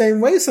Dame's the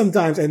same way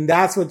sometimes. And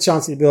that's what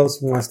Chauncey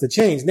Billups wants to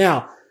change.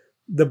 Now,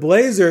 the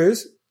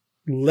Blazers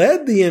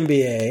led the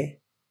NBA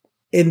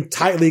in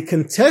tightly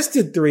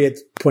contested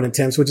 3-point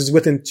attempts, which is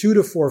within 2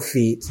 to 4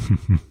 feet.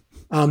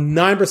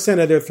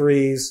 9% of their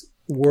threes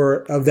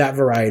were of that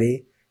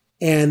variety,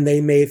 and they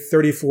made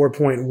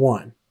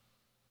 34.1.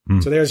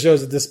 So there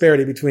shows the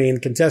disparity between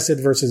contested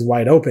versus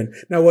wide open.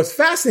 Now, what's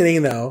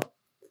fascinating, though,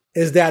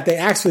 is that they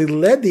actually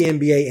led the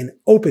NBA in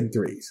open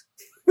threes.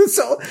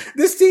 So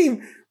this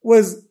team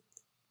was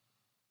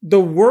the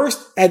worst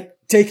at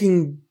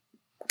taking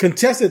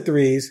contested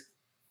threes,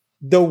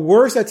 the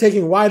worst at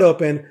taking wide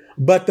open,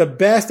 but the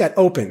best at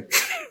open.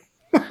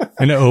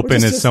 And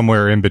open is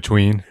somewhere in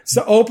between.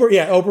 So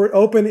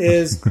open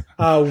is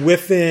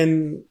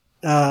within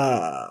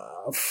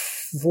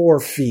 4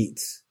 feet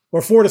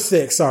or 4 to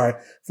 6. Sorry,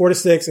 4 to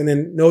 6, and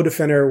then no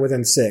defender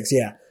within 6.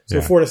 Yeah,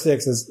 so 4 to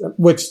 6 is,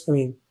 which I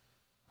mean,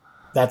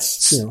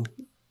 that's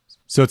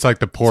So it's like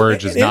the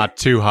porridge is not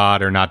too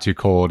hot or not too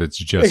cold. It's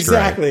just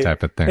right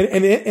type of thing.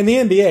 And in the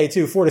NBA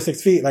too, 4 to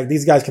 6 feet, like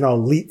these guys can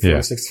all leap 4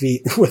 to 6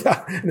 feet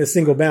without in a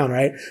single bound,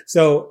 right?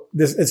 So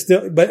it's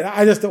still, but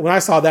when I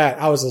saw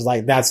that, I was just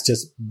like, that's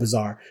just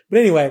bizarre. But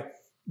anyway,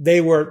 they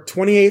were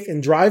 28th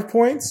in drive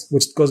points,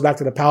 which goes back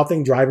to the Powell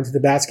thing, driving to the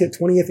basket,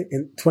 20th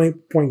in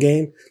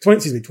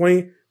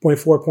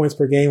 20.4 points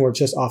per game were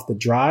just off the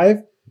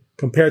drive,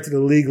 compared to the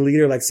league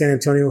leader like San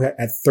Antonio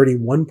at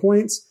 31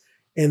 points.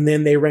 And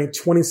then they ranked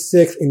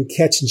 26th in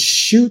catch and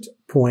shoot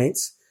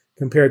points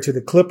compared to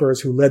the Clippers,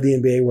 who led the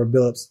NBA, where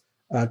Billups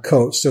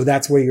coached. So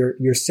that's where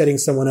you're setting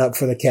someone up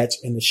for the catch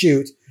and the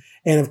shoot.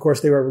 And of course,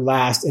 they were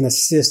last in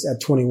assists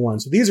at 21.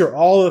 So these are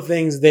all the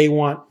things they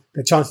want,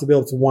 that Chauncey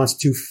Billups wants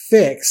to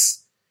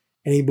fix.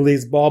 And he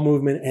believes ball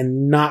movement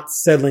and not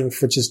settling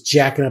for just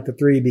jacking up the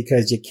three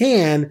because you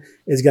can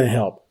is going to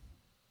help.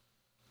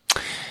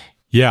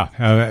 Yeah,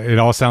 it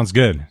all sounds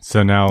good.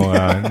 So now,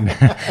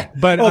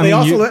 but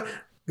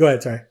go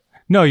ahead, sorry.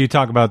 No, you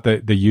talk about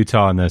the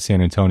Utah and the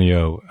San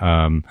Antonio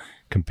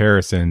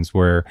comparisons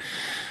where,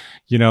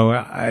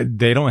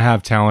 they don't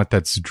have talent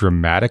that's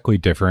dramatically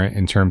different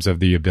in terms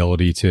of the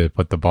ability to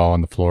put the ball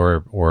on the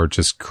floor or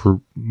just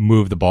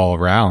move the ball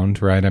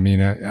around, right? I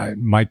mean,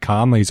 Mike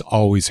Conley's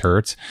always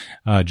hurt.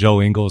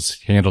 Joe Ingles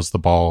handles the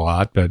ball a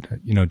lot, but,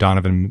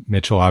 Donovan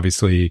Mitchell,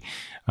 obviously,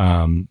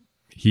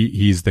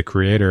 he's the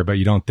creator, but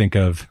you don't think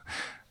of,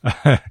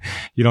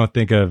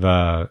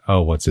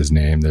 what's his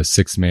name? The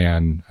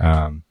 6-man,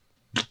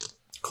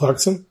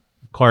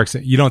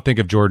 Clarkson. You don't think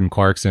of Jordan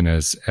Clarkson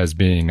as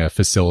being a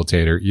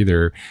facilitator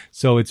either.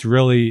 So it's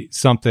really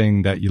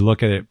something that you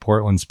look at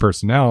Portland's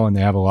personnel, and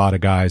they have a lot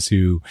of guys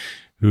who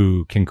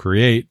can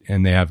create,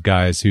 and they have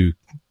guys who,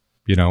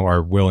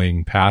 are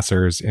willing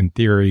passers. In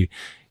theory,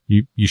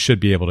 you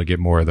should be able to get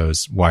more of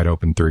those wide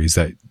open threes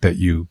that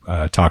you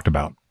talked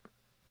about.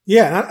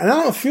 Yeah, and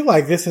I don't feel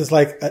like this is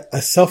like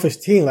a selfish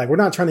team. Like, we're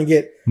not trying to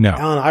get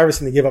Allen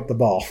Iverson to give up the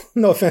ball.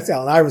 No offense to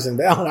Allen Iverson,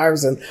 but Allen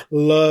Iverson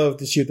loved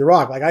to shoot the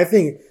rock. Like, I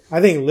think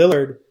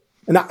Lillard,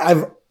 and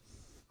I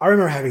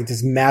remember having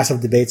just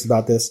massive debates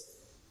about this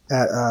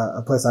at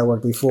a place I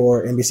worked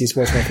before, NBC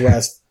Sports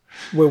Northwest,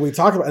 where we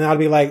talked about, and I'd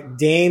be like,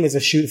 Dame is a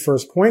shoot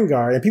first point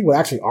guard, and people would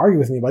actually argue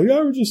with me about, he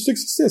averages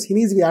 6 assists. He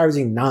needs to be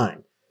averaging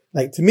 9.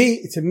 Like, to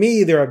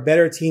me, they're a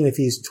better team if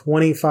he's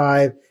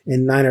 25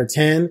 and 9 or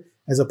 10.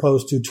 As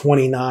opposed to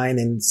 29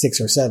 and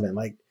 6 or 7,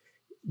 like,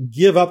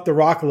 give up the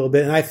rock a little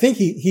bit. And I think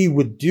he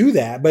would do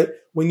that. But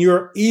when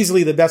you're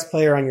easily the best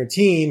player on your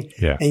team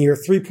and your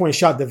 3-point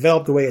shot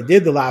developed the way it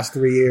did the last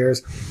 3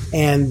 years,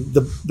 and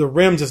the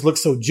rim just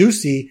looks so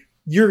juicy,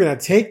 you're going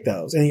to take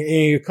those. And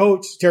your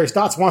coach, Terry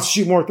Stotts, wants to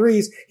shoot more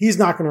threes. He's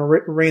not going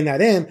to rein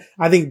that in.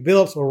 I think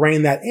Billups will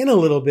rein that in a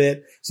little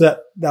bit, so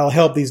that'll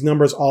help these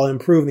numbers all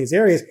improve in these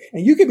areas.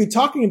 And you could be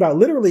talking about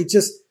literally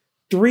just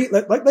 3,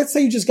 let's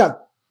say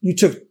you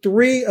took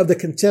 3 of the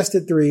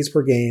contested threes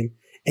per game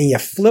and you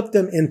flipped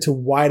them into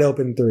wide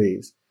open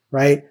threes,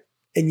 right?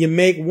 And you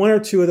make 1 or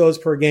 2 of those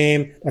per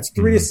game. That's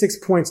 3 to 6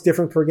 points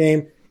different per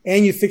game.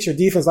 And you fix your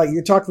defense. Like,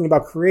 you're talking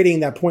about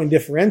creating that point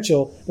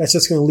differential. That's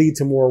just going to lead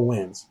to more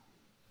wins.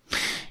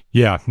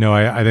 Yeah, no,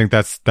 I think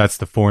that's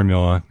the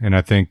formula. And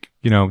I think,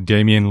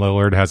 Damian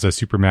Lillard has a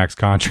supermax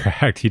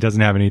contract. He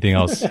doesn't have anything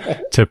else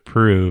to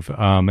prove.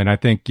 And I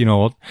think,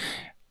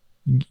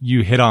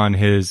 you hit on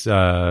his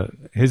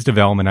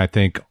development. I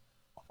think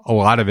a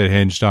lot of it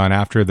hinged on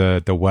after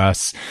the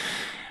Wes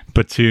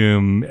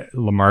Batum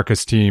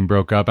LaMarcus team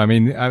broke up. I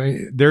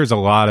mean, there's a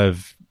lot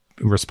of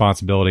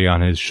responsibility on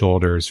his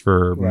shoulders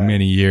for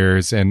many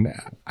years, and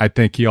I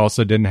think he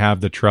also didn't have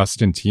the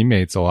trust in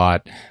teammates a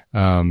lot,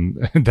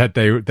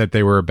 that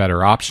they were a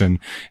better option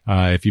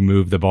if you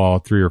move the ball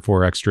 3 or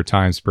 4 extra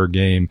times per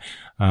game.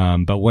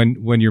 But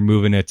when you're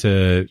moving it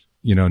to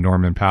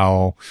Norman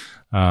Powell,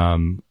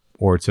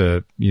 or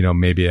to,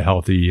 maybe a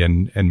healthy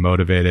and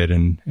motivated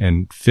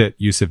and fit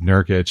Yusuf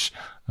Nurkic.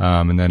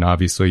 And then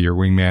obviously your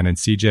wingman and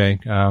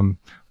CJ.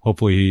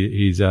 Hopefully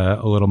he's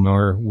a little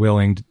more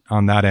willing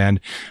on that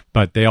end,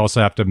 but they also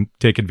have to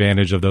take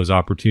advantage of those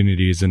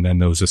opportunities, and then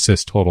those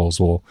assist totals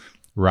will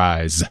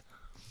rise.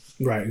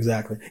 Right,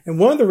 exactly. And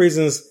one of the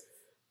reasons,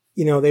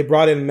 they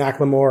brought in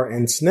McLemore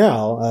and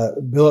Snell,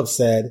 Billups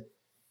said,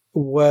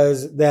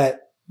 was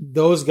that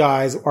those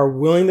guys are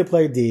willing to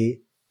play D,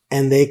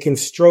 and they can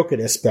stroke it,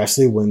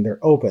 especially when they're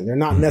open. They're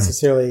not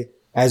necessarily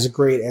as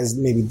great as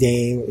maybe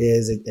Dame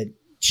is at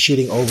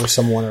shooting over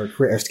someone or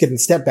getting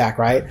step back,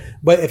 right?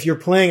 But if you're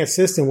playing a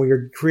system where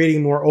you're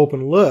creating more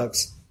open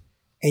looks,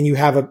 and you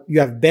have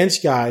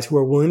bench guys who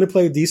are willing to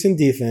play decent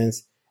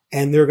defense,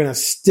 and they're going to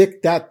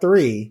stick that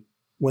 3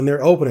 when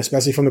they're open,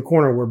 especially from the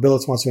corner where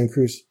Billups wants to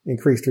increase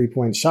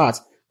 3-point shots,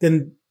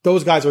 then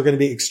those guys are going to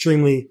be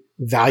extremely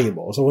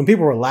valuable. So when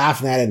people were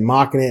laughing at it and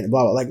mocking it and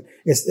blah, blah, like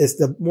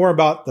it's more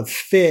about the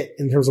fit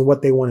in terms of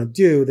what they want to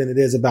do than it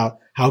is about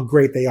how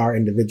great they are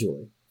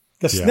individually.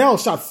 Because Snell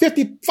shot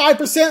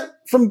 55%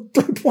 from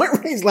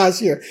 3-point range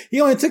last year. He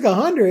only took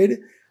 100.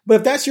 But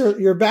if that's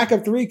your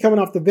backup 3 coming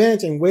off the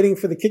bench and waiting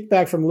for the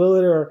kickback from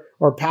Lillard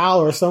or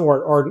Powell or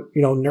somewhere, or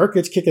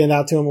Nurkic kicking it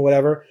out to him or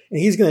whatever, and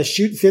he's going to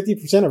shoot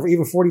 50% or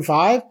even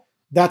 45,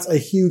 that's a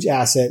huge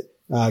asset,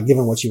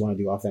 given what you want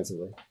to do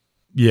offensively.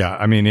 Yeah,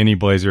 I mean, any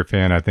Blazer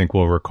fan, I think,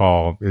 will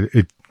recall.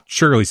 It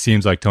surely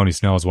seems like Tony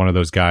Snell is one of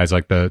those guys,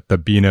 like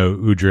the Bino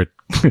Udrih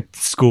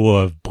school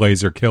of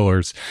Blazer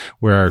killers,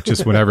 where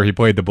just whenever he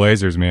played the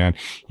Blazers, man,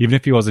 even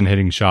if he wasn't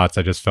hitting shots,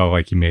 I just felt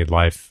like he made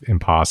life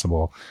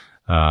impossible.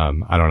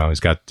 I don't know. He's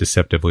got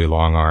deceptively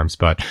long arms,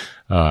 but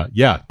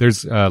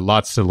there's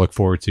lots to look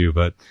forward to.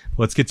 But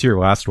let's get to your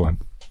last one.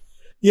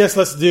 Yes,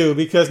 let's do,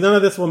 because none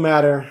of this will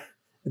matter.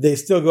 They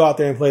still go out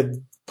there and play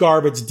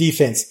garbage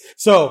defense.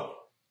 So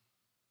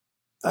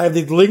I have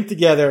the link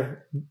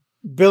together.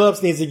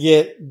 Billups needs to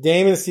get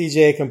Dame and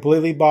CJ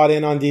completely bought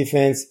in on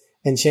defense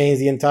and change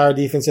the entire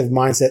defensive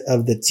mindset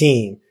of the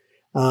team.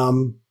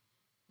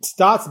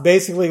 Stotts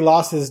basically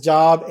lost his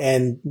job,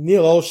 and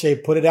Neil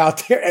Olshey put it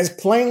out there as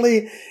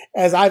plainly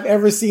as I've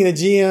ever seen a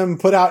GM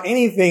put out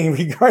anything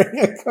regarding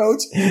a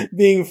coach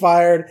being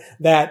fired,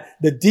 that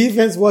the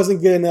defense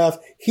wasn't good enough.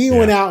 He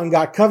went out and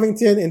got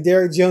Covington and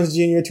Derrick Jones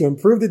Jr. to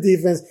improve the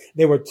defense.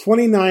 They were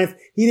 29th.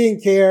 He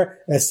didn't care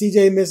that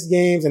CJ missed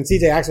games, and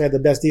CJ actually had the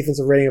best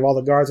defensive rating of all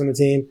the guards on the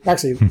team.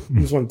 Actually,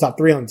 he was one of the top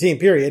 3 on the team,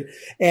 period.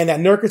 And that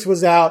Nurkic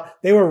was out.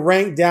 They were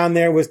ranked down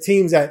there with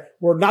teams that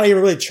were not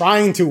even really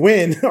trying to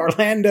win.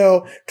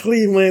 Orlando,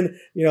 Cleveland,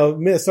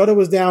 Minnesota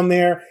was down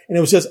there, and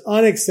it was just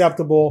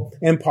unacceptable.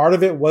 And part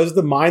of it was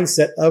the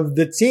mindset of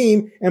the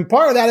team. And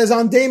part of that is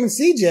on Dame and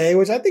CJ,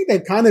 which I think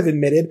they've kind of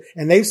admitted,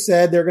 and they've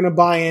said they're going to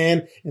buy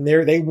in, and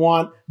they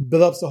want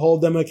Billups to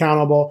hold them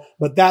accountable.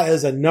 But that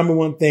is a number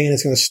one thing, and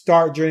it's going to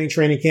start during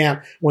training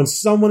camp. When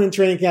someone in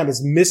training camp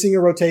is missing a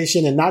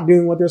rotation and not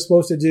doing what they're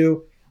supposed to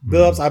do,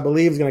 Billups, I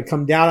believe, is going to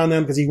come down on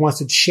them because he wants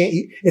to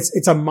change.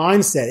 It's a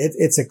mindset.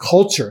 It's a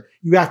culture.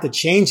 You have to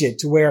change it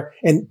to where,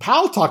 and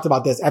Powell talked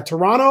about this at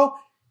Toronto,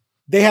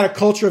 they had a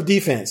culture of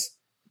defense.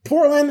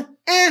 Portland,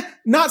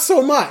 not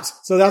so much.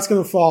 So that's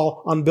going to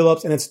fall on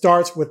Billups, and it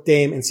starts with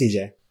Dame and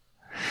CJ.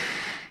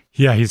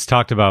 Yeah, he's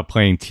talked about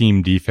playing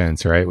team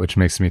defense, right? Which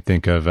makes me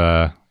think of,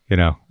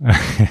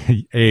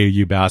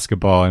 AAU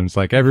basketball. And it's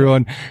like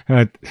everyone,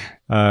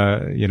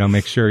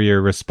 make sure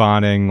you're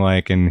responding,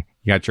 and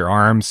you got your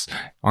arms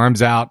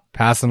out,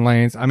 passing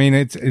lanes. I mean,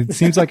 it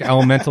seems like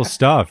elemental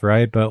stuff,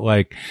 right?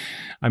 But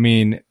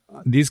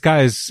these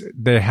guys,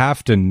 they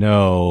have to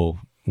know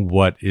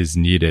what is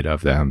needed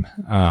of them.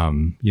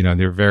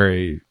 They're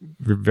very,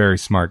 very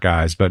smart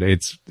guys, but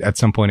at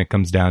some point it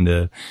comes down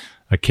to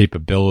a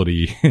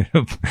capability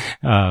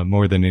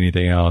more than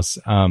anything else.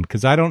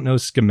 Cause I don't know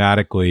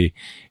schematically,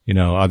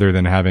 other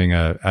than having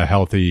a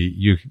healthy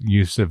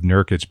use of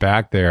Nurkic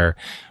back there,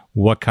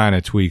 what kind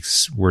of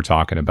tweaks we're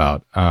talking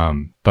about.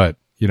 But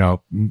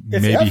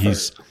maybe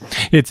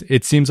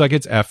it seems like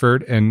it's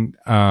effort, and,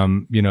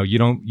 you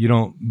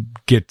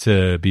don't get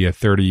to be a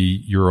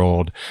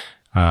 30-year-old,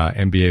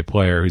 NBA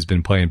player who's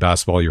been playing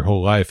basketball your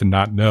whole life and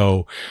not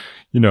know,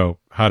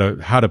 how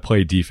to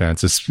play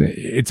defense.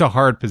 It's a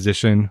hard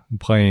position,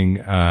 playing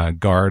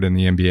guard in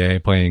the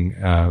NBA,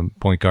 playing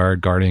point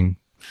guard, guarding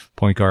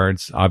point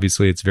guards.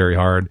 Obviously, it's very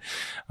hard.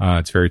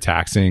 It's very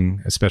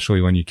taxing,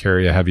 especially when you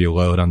carry a heavy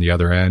load on the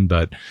other end.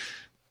 But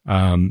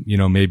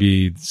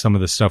maybe some of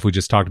the stuff we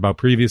just talked about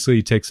previously,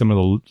 you take some of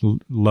the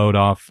load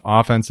off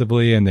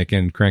offensively, and they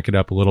can crank it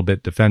up a little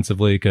bit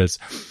defensively, because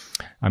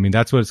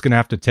that's what it's going to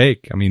have to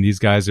take. These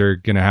guys are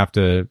going to have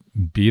to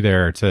be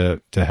there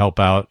to help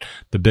out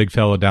the big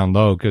fella down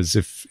low, because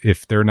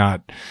if they're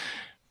not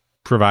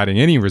providing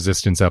any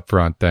resistance up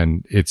front,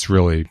 then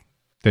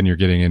you're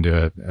getting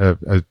into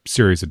a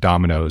series of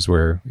dominoes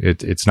where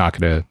it's not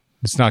going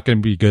to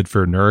be good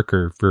for Nurk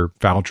or for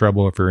foul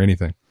trouble or for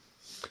anything.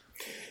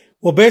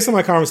 Well, based on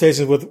my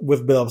conversations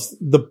with Billups,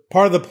 the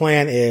part of the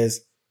plan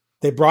is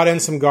they brought in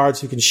some guards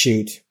who can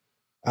shoot.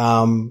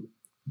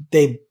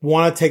 They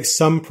want to take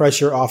some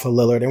pressure off of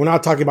Lillard. And we're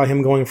not talking about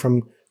him going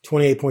from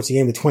 28 points a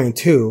game to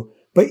 22,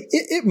 but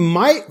it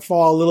might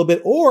fall a little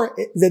bit, or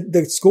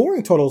the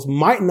scoring totals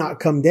might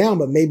not come down,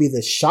 but maybe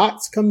the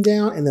shots come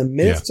down and the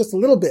minutes just a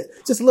little bit,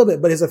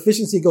 but his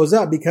efficiency goes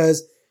up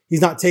because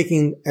he's not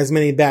taking as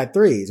many bad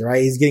threes,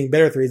 right? He's getting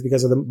better threes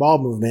because of the ball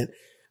movement.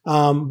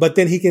 But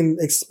then he can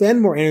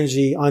expend more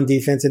energy on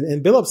defense.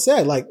 And Billups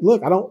said,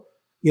 look,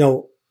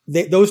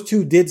 those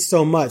two did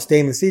so much,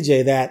 Dame and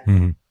CJ, that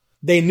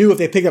they knew if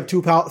they picked up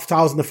 2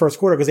 fouls in the first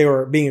quarter because they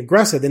were being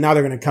aggressive, then now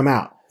they're going to come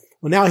out.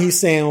 Well, now he's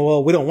saying,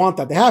 well, we don't want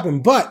that to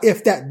happen. But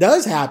if that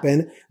does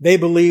happen, they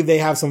believe they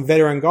have some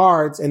veteran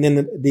guards, and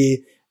then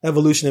the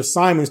evolution of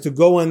Simons to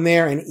go in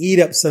there and eat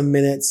up some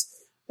minutes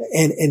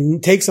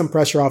and take some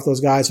pressure off those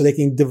guys so they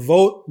can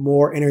devote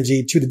more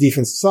energy to the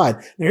defensive side.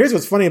 Now, here's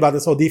what's funny about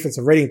this whole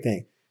defensive rating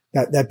thing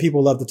that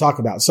people love to talk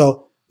about.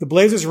 So the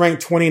Blazers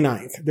ranked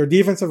 29th. Their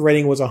defensive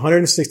rating was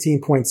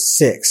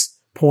 116.6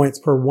 points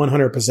per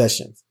 100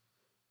 possessions.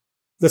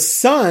 The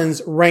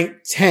Suns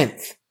ranked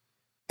 10th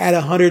at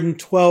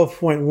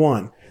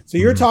 112.1. So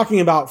you're talking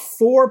about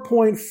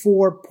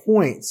 4.4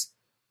 points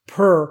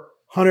per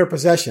 100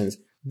 possessions.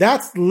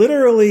 That's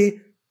literally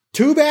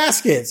 2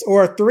 baskets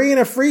or a 3 and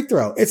a free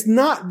throw. It's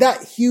not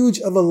that huge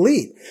of a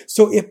leap.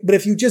 But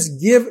if you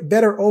just give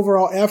better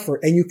overall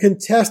effort and you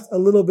contest a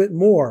little bit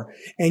more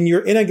and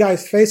you're in a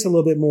guy's face a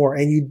little bit more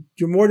and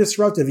you're more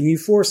disruptive and you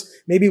force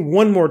maybe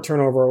one more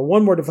turnover or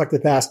one more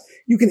deflected pass,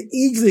 you can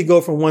easily go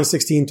from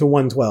 116 to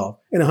 112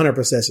 in 100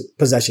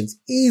 possessions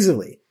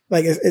easily.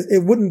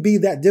 It wouldn't be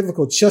that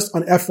difficult just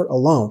on effort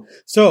alone.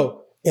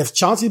 So if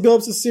Chauncey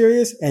Billups is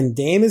serious and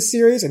Dame is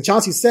serious, and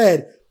Chauncey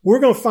said, we're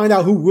going to find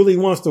out who really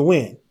wants to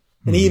win.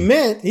 And he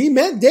meant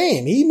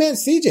Dame. He meant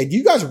CJ. Do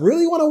you guys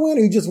really want to win,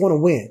 or you just want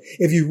to win?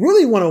 If you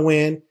really want to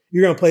win,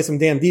 you're going to play some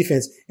damn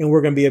defense, and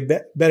we're going to be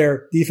a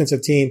better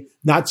defensive team,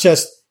 not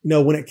just,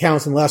 when it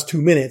counts in the last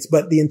 2 minutes,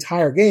 but the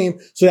entire game,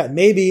 so that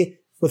maybe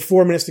with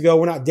 4 minutes to go,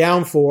 we're not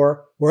down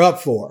 4, we're up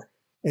 4.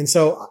 And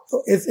so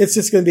it's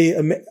just going to be,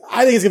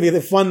 I think it's going to be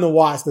fun to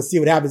watch to see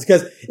what happens.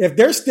 Because if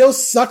they're still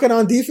sucking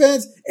on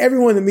defense,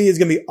 everyone in the media is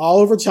going to be all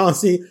over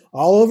Chauncey,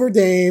 all over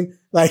Dame.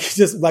 Like,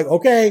 just like,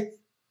 okay,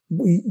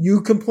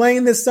 you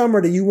complain this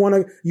summer that you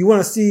want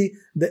to see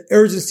the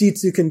urgency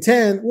to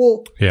contend.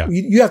 Well, yeah,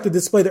 you have to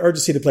display the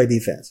urgency to play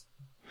defense.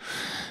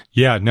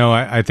 Yeah, no,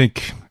 I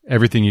think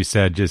everything you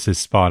said just is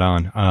spot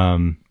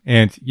on.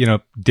 And you know,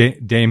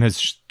 Dame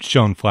has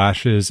shown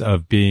flashes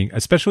of being,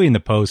 especially in the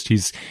post.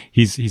 He's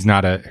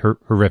not a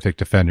horrific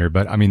defender,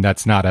 but I mean,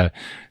 that's not a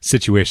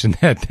situation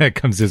that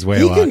comes his way.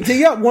 He a lot. can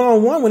dig up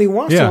 1-on-1 when he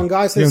wants to on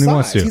guys his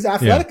size. He's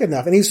athletic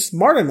enough and he's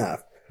smart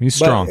enough. He's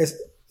strong. But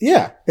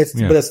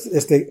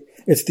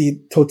it's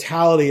the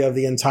totality of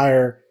the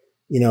entire,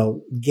 you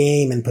know,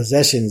 game and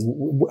possessions.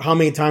 How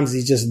many times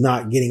is he just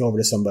not getting over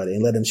to somebody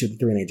and let them shoot the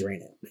three and they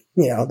drain it?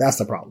 You know, that's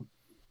the problem.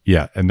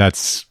 Yeah, and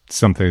that's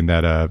something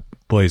that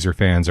Blazer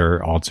fans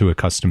are all too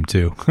accustomed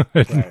to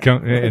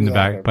in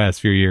the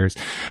past few years.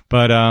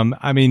 But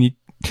I mean,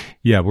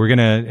 yeah, we're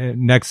gonna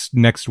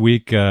next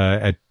week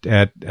at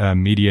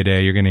Media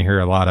Day, you're gonna hear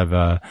a lot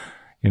of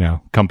you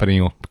know,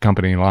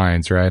 company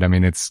lines, right? I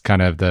mean, it's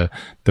kind of the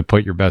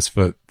put your best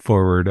foot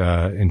forward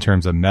in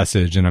terms of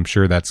message, and I'm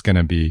sure that's going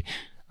to be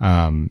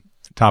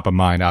top of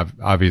mind,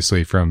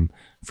 obviously from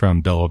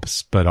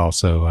Billups, but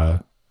also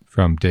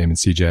from Dame and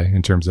CJ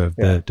in terms of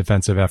the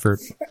defensive effort.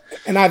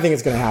 And I think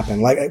it's going to happen.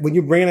 Like when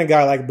you bring in a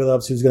guy like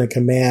Billups who's going to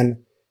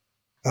command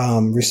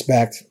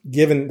respect,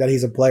 given that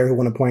he's a player who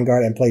won a point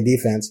guard and play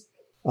defense.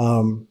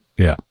 Won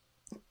a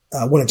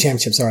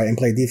championship, and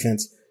play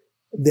defense.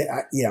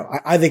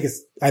 I think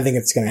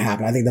it's going to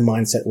happen. I think the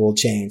mindset will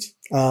change.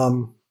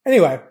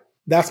 Anyway,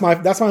 that's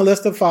my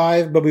list of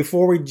 5. But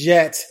before we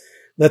jet,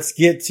 let's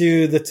get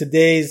to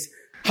today's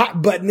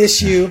hot button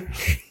issue.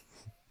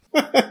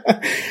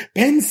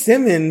 Ben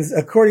Simmons,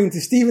 according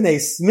to Stephen A.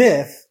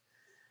 Smith,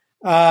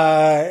 there's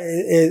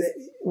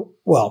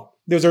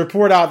a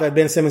report out that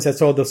Ben Simmons has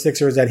told the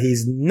Sixers that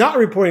he's not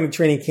reporting to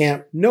training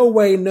camp. No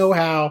way, no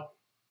how.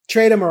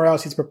 Trade him or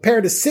else he's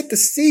prepared to sit the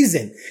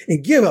season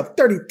and give up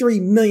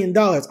 $33 million.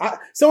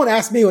 Someone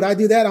asked me, would I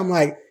do that? I'm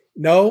like,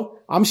 no,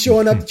 I'm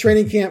showing up to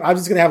training camp. I'm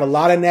just going to have a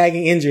lot of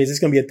nagging injuries. It's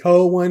going to be a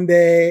toe one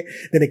day,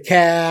 then a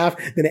calf,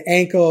 then an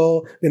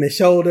ankle, then a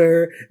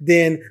shoulder,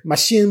 then my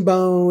shin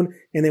bone,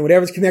 and then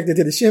whatever's connected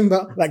to the shin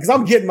bone. Like, cause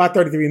I'm getting my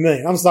 $33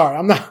 million. I'm sorry.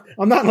 I'm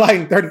not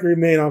lighting $33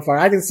 million on fire.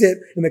 I can sit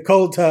in the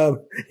cold tub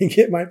and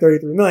get my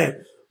 $33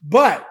 million.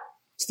 But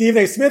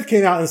Stephen A. Smith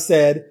came out and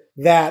said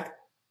that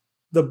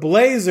the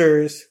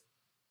Blazers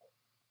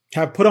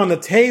have put on the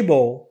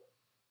table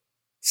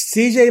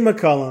CJ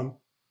McCollum,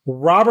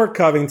 Robert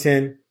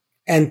Covington,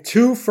 and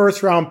 2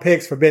 first-round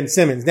picks for Ben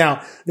Simmons.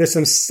 Now, there's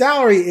some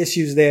salary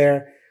issues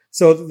there,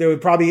 so there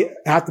would probably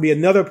have to be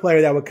another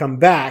player that would come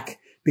back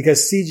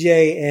because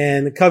CJ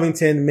and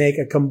Covington make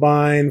a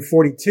combined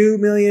 $42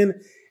 million,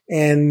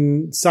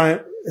 and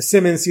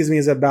Simmons,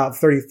 is about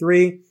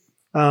 $33.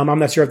 I'm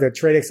not sure if their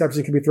trade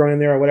exception could be thrown in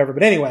there or whatever,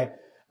 but anyway,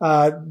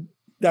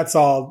 that's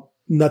all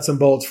nuts and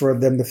bolts for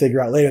them to figure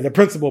out later. The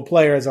principal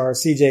players are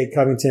CJ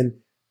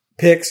Covington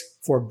picks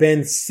for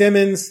Ben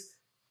Simmons.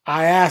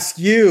 I ask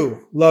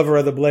you, lover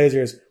of the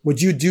Blazers,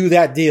 would you do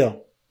that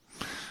deal?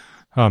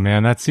 Oh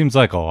man, that seems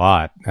like a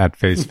lot at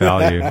face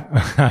value.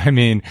 I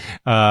mean,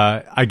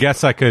 I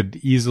guess I could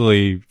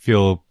easily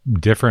feel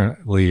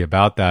differently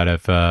about that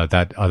if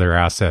that other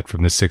asset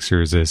from the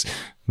Sixers is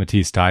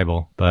Matisse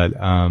Thybulle, but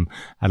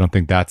I don't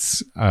think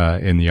that's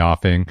in the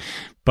offing.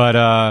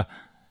 But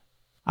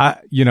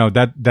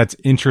that's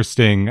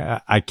interesting.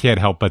 I can't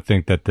help but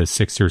think that the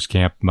Sixers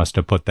camp must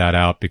have put that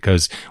out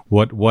because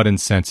what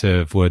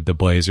incentive would the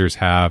Blazers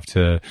have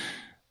to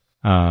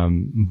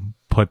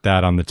put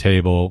that on the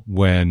table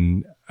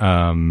when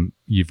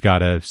you've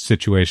got a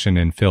situation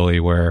in Philly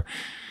where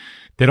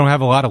they don't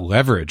have a lot of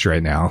leverage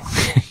right now.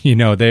 You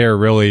know, they are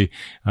really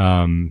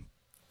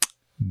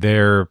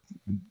they're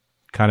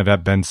kind of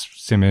at Ben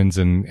Simmons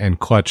and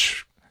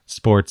Clutch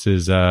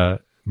Sports'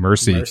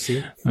 mercy.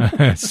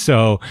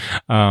 So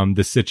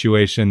the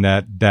situation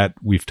that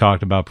we've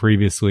talked about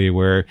previously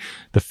where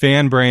the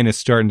fan brain is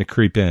starting to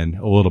creep in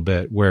a little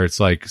bit, where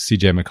it's like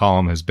CJ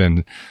McCollum has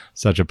been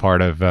such a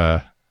part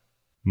of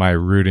my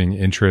rooting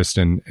interest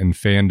and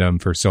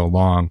fandom for so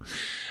long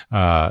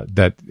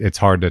that it's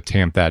hard to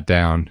tamp that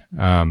down.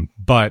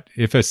 But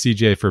if a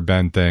CJ for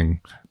Ben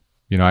thing,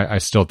 you know, I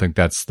still think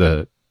that's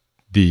the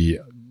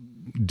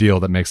deal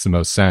that makes the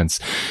most sense.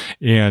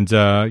 And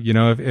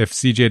if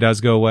CJ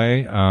does go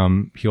away,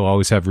 he'll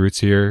always have roots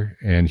here,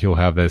 and he'll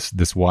have this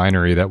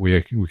winery that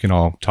we can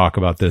all talk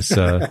about this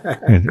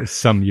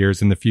some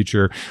years in the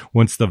future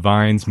once the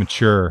vines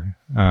mature,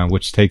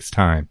 which takes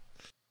time.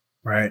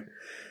 Right.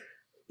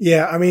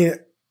 Yeah, I mean,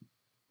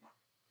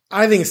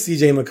 I think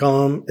CJ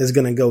McCollum is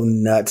going to go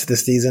nuts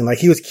this season. Like,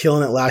 he was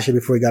killing it last year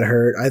before he got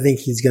hurt. I think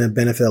he's going to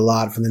benefit a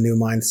lot from the new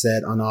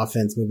mindset on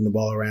offense, moving the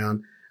ball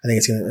around. I think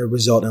it's going to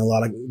result in a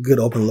lot of good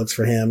open looks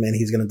for him, and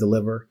he's going to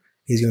deliver.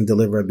 he's going to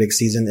deliver a big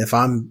season. If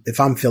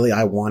I'm Philly,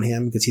 I want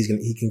him because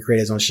he can create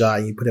his own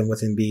shot. You put him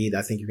with Embiid,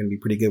 I think you're going to be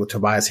pretty good with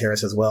Tobias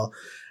Harris as well.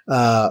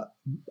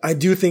 I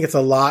do think it's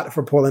a lot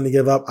for Portland to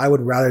give up. I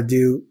would rather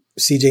do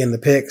CJ in the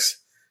picks,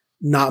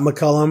 not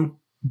McCollum.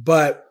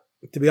 But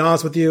to be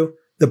honest with you,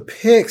 the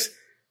picks,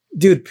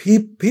 dude,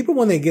 people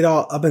when they get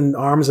all up in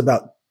arms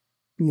about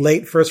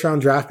late first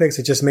round draft picks,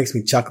 it just makes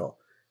me chuckle.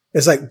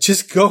 It's like,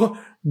 just go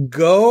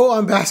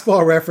on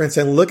Basketball Reference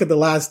and look at the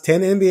last 10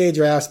 NBA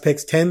drafts,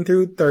 picks 10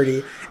 through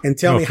 30, and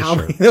tell me how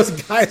many of those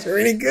guys are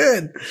any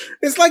good.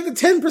 It's like the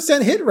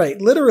 10% hit rate,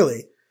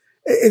 literally.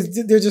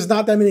 There's just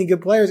not that many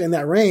good players in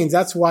that range.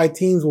 That's why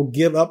teams will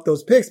give up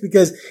those picks,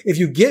 because if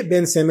you get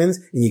Ben Simmons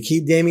and you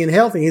keep Damian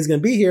healthy, he's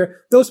going to be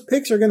here. Those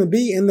picks are going to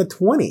be in the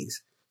 20s.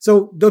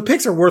 So the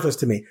picks are worthless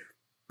to me.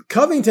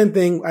 Covington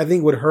thing, I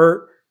think, would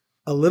hurt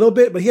a little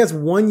bit, but he has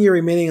 1 year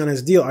remaining on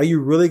his deal. Are you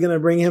really going to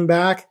bring him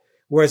back?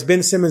 Whereas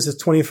Ben Simmons is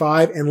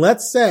 25. And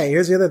let's say,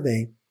 here's the other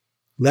thing.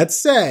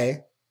 Let's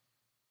say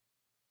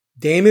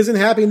Dame isn't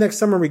happy next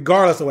summer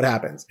regardless of what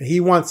happens, and he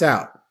wants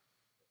out.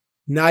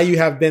 Now you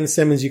have Ben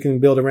Simmons you can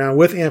build around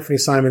with Anthony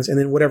Simons, and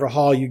then whatever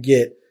haul you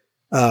get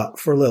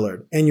for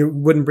Lillard. And you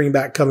wouldn't bring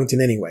back Covington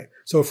anyway.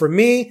 So for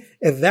me,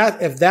 if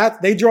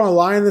they draw a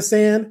line in the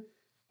sand,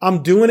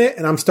 I'm doing it,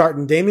 and I'm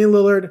starting Damian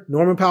Lillard.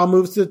 Norman Powell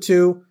moves to the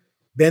 2,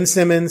 Ben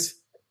Simmons,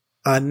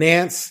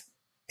 Nance,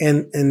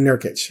 and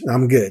Nurkic.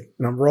 I'm good.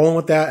 And I'm rolling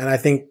with that. And I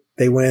think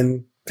they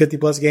win 50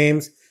 plus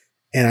games.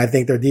 And I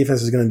think their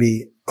defense is going to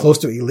be close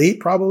to elite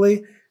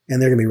probably.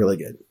 And they're going to be really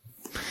good.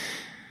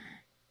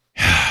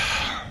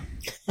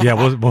 Yeah,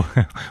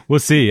 we'll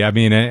see. I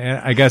mean,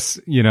 I guess,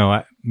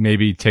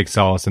 maybe take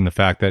solace in the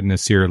fact that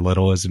Nasir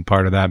Little isn't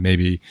part of that.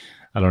 Maybe,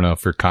 I don't know,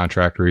 for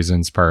contract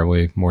reasons,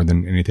 probably more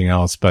than anything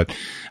else. But,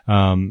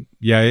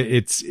 yeah,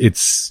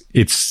 it's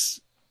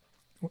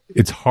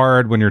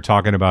hard when you're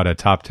talking about a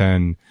top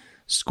 10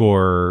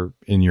 scorer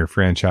in your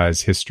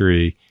franchise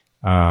history,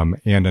 and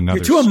another.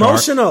 You're too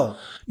emotional.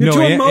 You're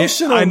too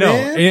emotional. I know.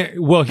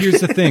 Man. Well, here's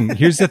the thing.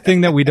 Here's the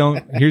thing,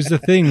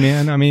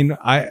 man. I mean,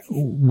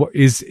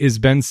 is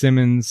Ben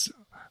Simmons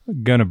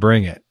gonna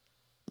bring it?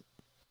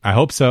 I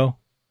hope so.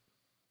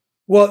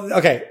 Well,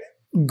 okay,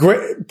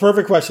 great,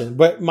 perfect question.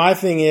 But my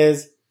thing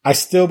is, I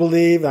still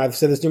believe, and I've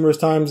said this numerous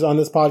times on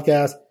this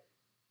podcast,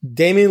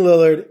 Damian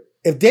Lillard.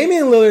 If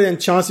Damian Lillard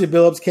and Chauncey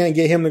Billups can't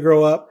get him to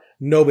grow up,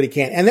 nobody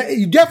can. And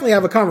you definitely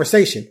have a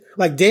conversation.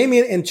 Like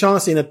Damian and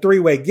Chauncey in a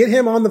 3-way. Get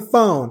him on the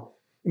phone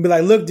and be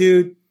like, look,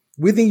 dude,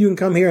 we think you can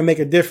come here and make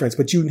a difference,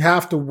 but you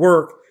have to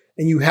work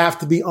and you have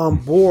to be on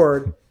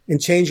board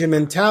and change your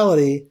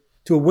mentality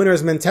to a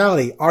winner's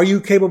mentality. Are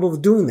you capable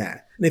of doing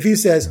that? And if he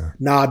says,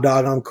 nah,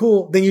 dog, I'm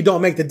cool, then you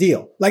don't make the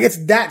deal. Like,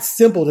 it's that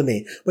simple to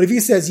me. But if he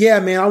says, yeah,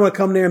 man, I want to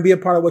come there and be a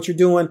part of what you're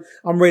doing,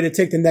 I'm ready to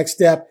take the next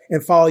step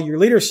and follow your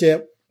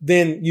leadership,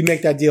 then you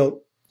make that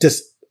deal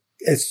just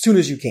as soon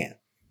as you can.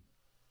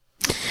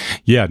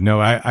 Yeah, no,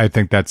 I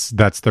think that's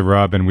the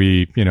rub. And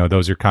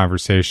those are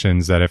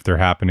conversations that if they're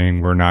happening,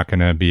 we're not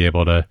going to be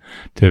able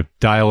to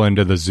dial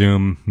into the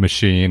Zoom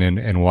machine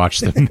and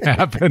watch them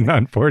happen,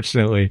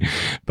 unfortunately.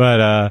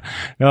 But,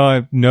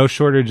 no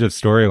shortage of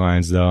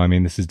storylines though. I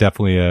mean, this is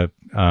definitely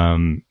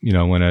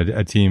when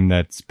a team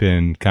that's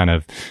been kind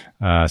of,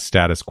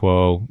 status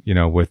quo,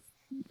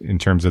 in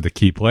terms of the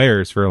key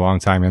players for a long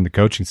time and the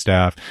coaching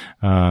staff,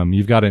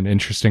 you've got an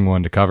interesting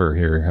one to cover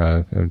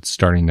here,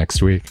 starting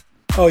next week.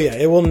 Oh yeah,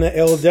 it will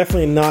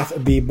definitely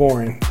not be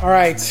boring. All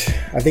right,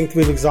 I think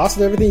we've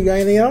exhausted everything. You got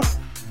anything else?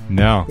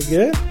 No. We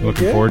good?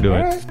 Looking forward to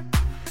it. Right.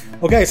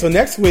 Okay, so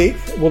next week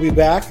we'll be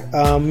back.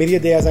 Media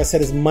Day, as I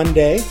said, is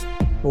Monday.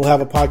 We'll have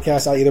a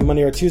podcast out either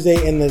Monday or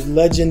Tuesday, and the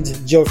legend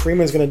Joe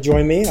Freeman is going to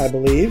join me, I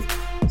believe.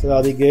 So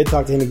that'll be good.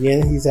 Talk to him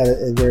again. He's had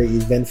a very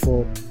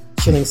eventful,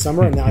 chilling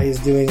summer, and now he's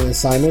doing an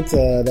assignment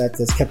that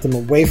has kept him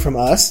away from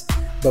us.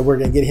 But we're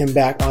going to get him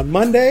back on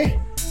Monday.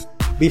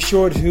 Be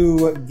sure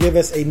to give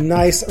us a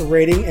nice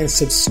rating and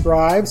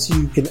subscribe so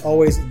you can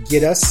always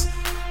get us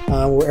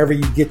wherever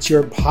you get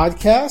your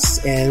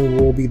podcasts. And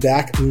we'll be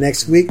back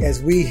next week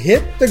as we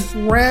hit the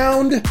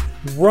ground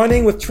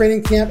running with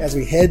training camp as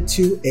we head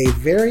to a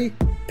very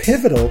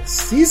pivotal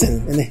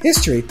season in the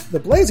history of the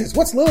Blazers.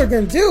 What's Lillard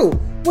going to do?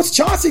 What's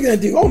Chauncey going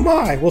to do? Oh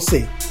my, we'll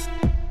see.